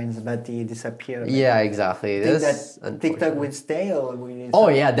remember Vines, but they disappeared. Yeah, exactly. Think that TikTok will stay, or will it? Oh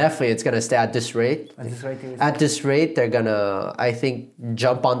yeah, definitely. It's gonna stay at this rate. At this rate, they're gonna, I think,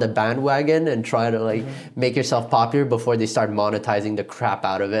 jump on the bandwagon and try to like make yourself popular before they start monetizing the crap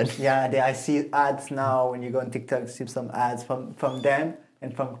out of it. Yeah, I see ads now when you go on TikTok. See some ads from them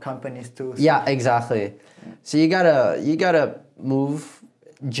and from companies too. So. Yeah, exactly. So you gotta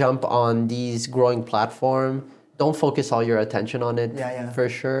jump on these growing platform. Don't focus all your attention on it. For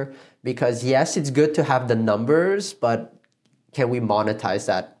sure. Because yes, it's good to have the numbers, but can we monetize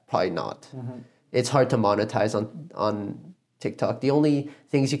that? Probably not. It's hard to monetize on TikTok. The only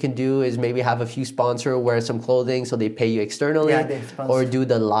things you can do is maybe have a few sponsors, wear some clothing so they pay you externally, or do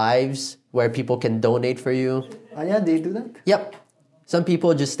the lives where people can donate for you. Oh yeah, they do that? Yep. Some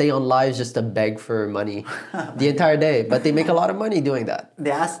people just stay on lives just to beg for money the entire day, but they make a lot of monay doing that.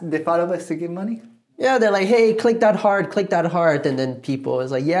 They ask the followers to give money? Yeah, they're like, hey, click that heart, and then people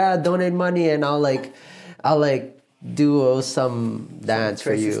is like, yeah, donate money, and I'll do some dance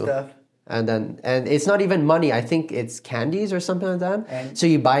for you. Stuff. And it's not even money. I think it's candies or something like that. So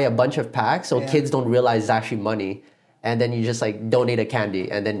you buy a bunch of packs, so kids don't realize it's actually money. And then you just like donate a candy,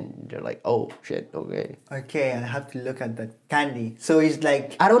 and then you're like, oh shit, okay. Okay, I have to look at the candy. So it's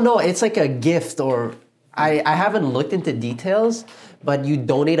like, I don't know, it's like a gift, or I haven't looked into details, but you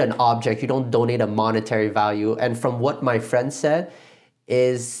donate an object, you don't donate a monetary value. And from what my friend said,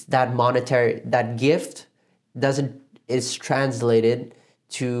 is that gift is translated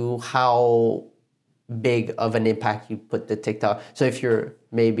to how big of an impact you put the TikTok. So if you're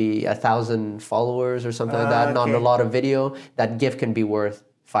maybe 1,000 followers or something like that, not a lot of video, that gift can be worth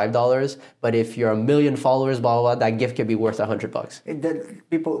 $5. But if you're 1 million followers, blah, blah, blah, that gift could be worth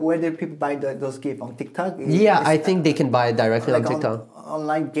 $100. Where do people buy those gifts? On TikTok? I think they can buy it directly on TikTok.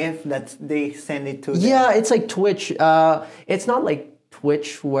 Online gift that they send it to. It's like Twitch. It's not like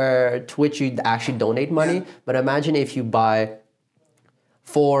Twitch where Twitch you actually donate money, but imagine if you buy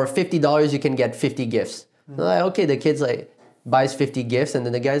for $50 you can get 50 gifts. Like, okay, the kid's like buys 50 gifts and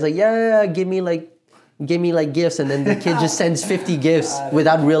then the guy's like, give me like gifts, and then the kid just sends 50 gifts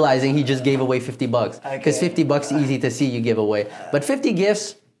without realizing he just gave away $50 because $50 easy to see you give away, but 50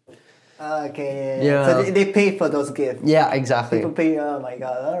 gifts. So they pay for those gifts. Yeah, exactly. People pay. Oh my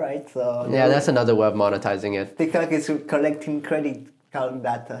god! All right, so that's another way of monetizing it. TikTok is collecting credit card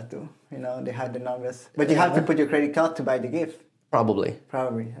data too. They have the numbers, but you have to put your credit card to buy the gift. Probably.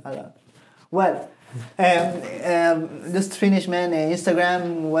 Well, just finish, man.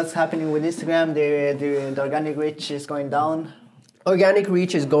 Instagram. What's happening with Instagram? The organic reach is going down. Organic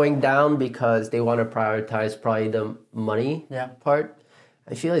reach is going down because they want to prioritize probably the money part.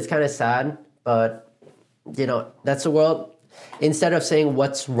 I feel it's kind of sad, but that's the world. Instead of saying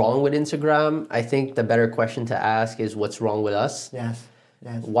what's wrong with Instagram, I think the better question to ask is what's wrong with us. Yes.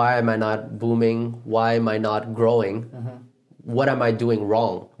 Why am I not booming? Why am I not growing? Mm-hmm. What am I doing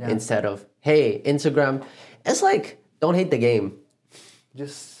wrong? Instead of, hey, Instagram, it's like, don't hate the game.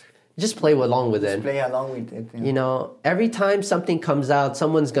 Just play along with it. Play along with it. Yeah. Every time something comes out,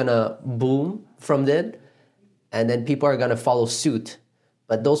 someone's gonna boom from it, and then people are gonna follow suit.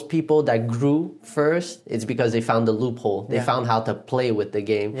 But those people that grew first, it's because they found the loophole. They found how to play with the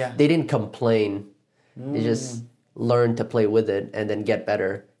game. Yeah. They didn't complain. They just learned to play with it and then get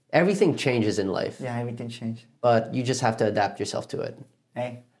better. Everything changes in life. Yeah, everything changes. But you just have to adapt yourself to it.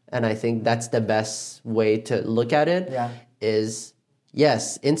 Hey. And I think that's the best way to look at it. Is,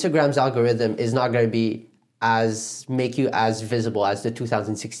 yes, Instagram's algorithm is not going to make you as visible as the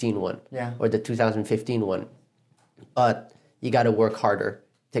 2016 one or the 2015 one. But you got to work harder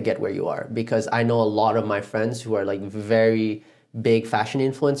to get where you are, because I know a lot of my friends who are like very big fashion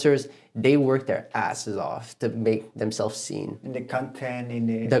influencers, they work their asses off to make themselves seen. In the content,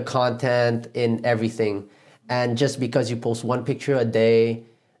 in everything. And just because you post one picture a day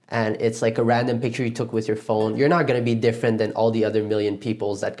and it's like a random picture you took with your phone, you're not going to be different than all the other million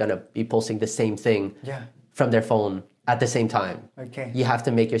people that going to be posting the same thing from their phone at the same time. Okay. You have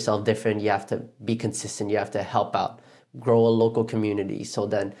to make yourself different. You have to be consistent. You have to help out. Grow a local community so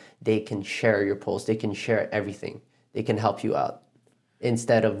then they can share your post. They can share everything. They can help you out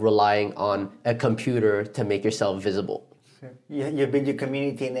instead of relying on a computer to make yourself visible. You build your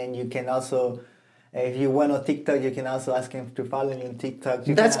community, and then you can also, if you went on TikTok, you can also ask them to follow you on TikTok.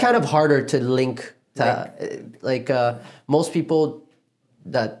 That's kind of harder to link to, most people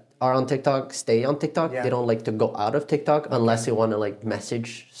that are on TikTok stay on TikTok. They don't like to go out of TikTok unless they want to like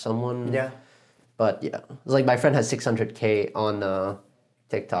message someone. But it's like my friend has 600K on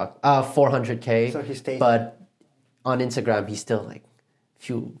TikTok, 400K. So he stays. But on Instagram, he's still like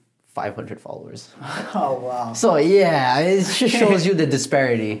few 500 followers. Oh, wow. So it just shows you the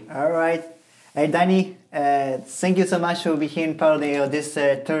disparity. All right. Hey, Danny, thank you so much for being here part of this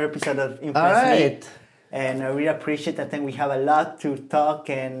third episode of Influence Me. And I really appreciate it. I think we have a lot to talk,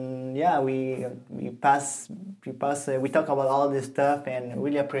 and we talk about all this stuff, and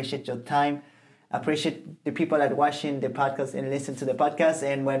really appreciate your time. Appreciate the people that watching the podcast and listen to the podcast.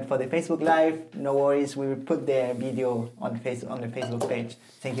 And when for the Facebook Live, no worries, we will put the video on the Facebook page.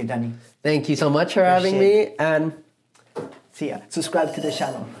 Thank you, Danny. Thank you so much for having me, and see ya. Subscribe to the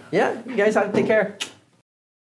channel. Yeah, you guys have to take care.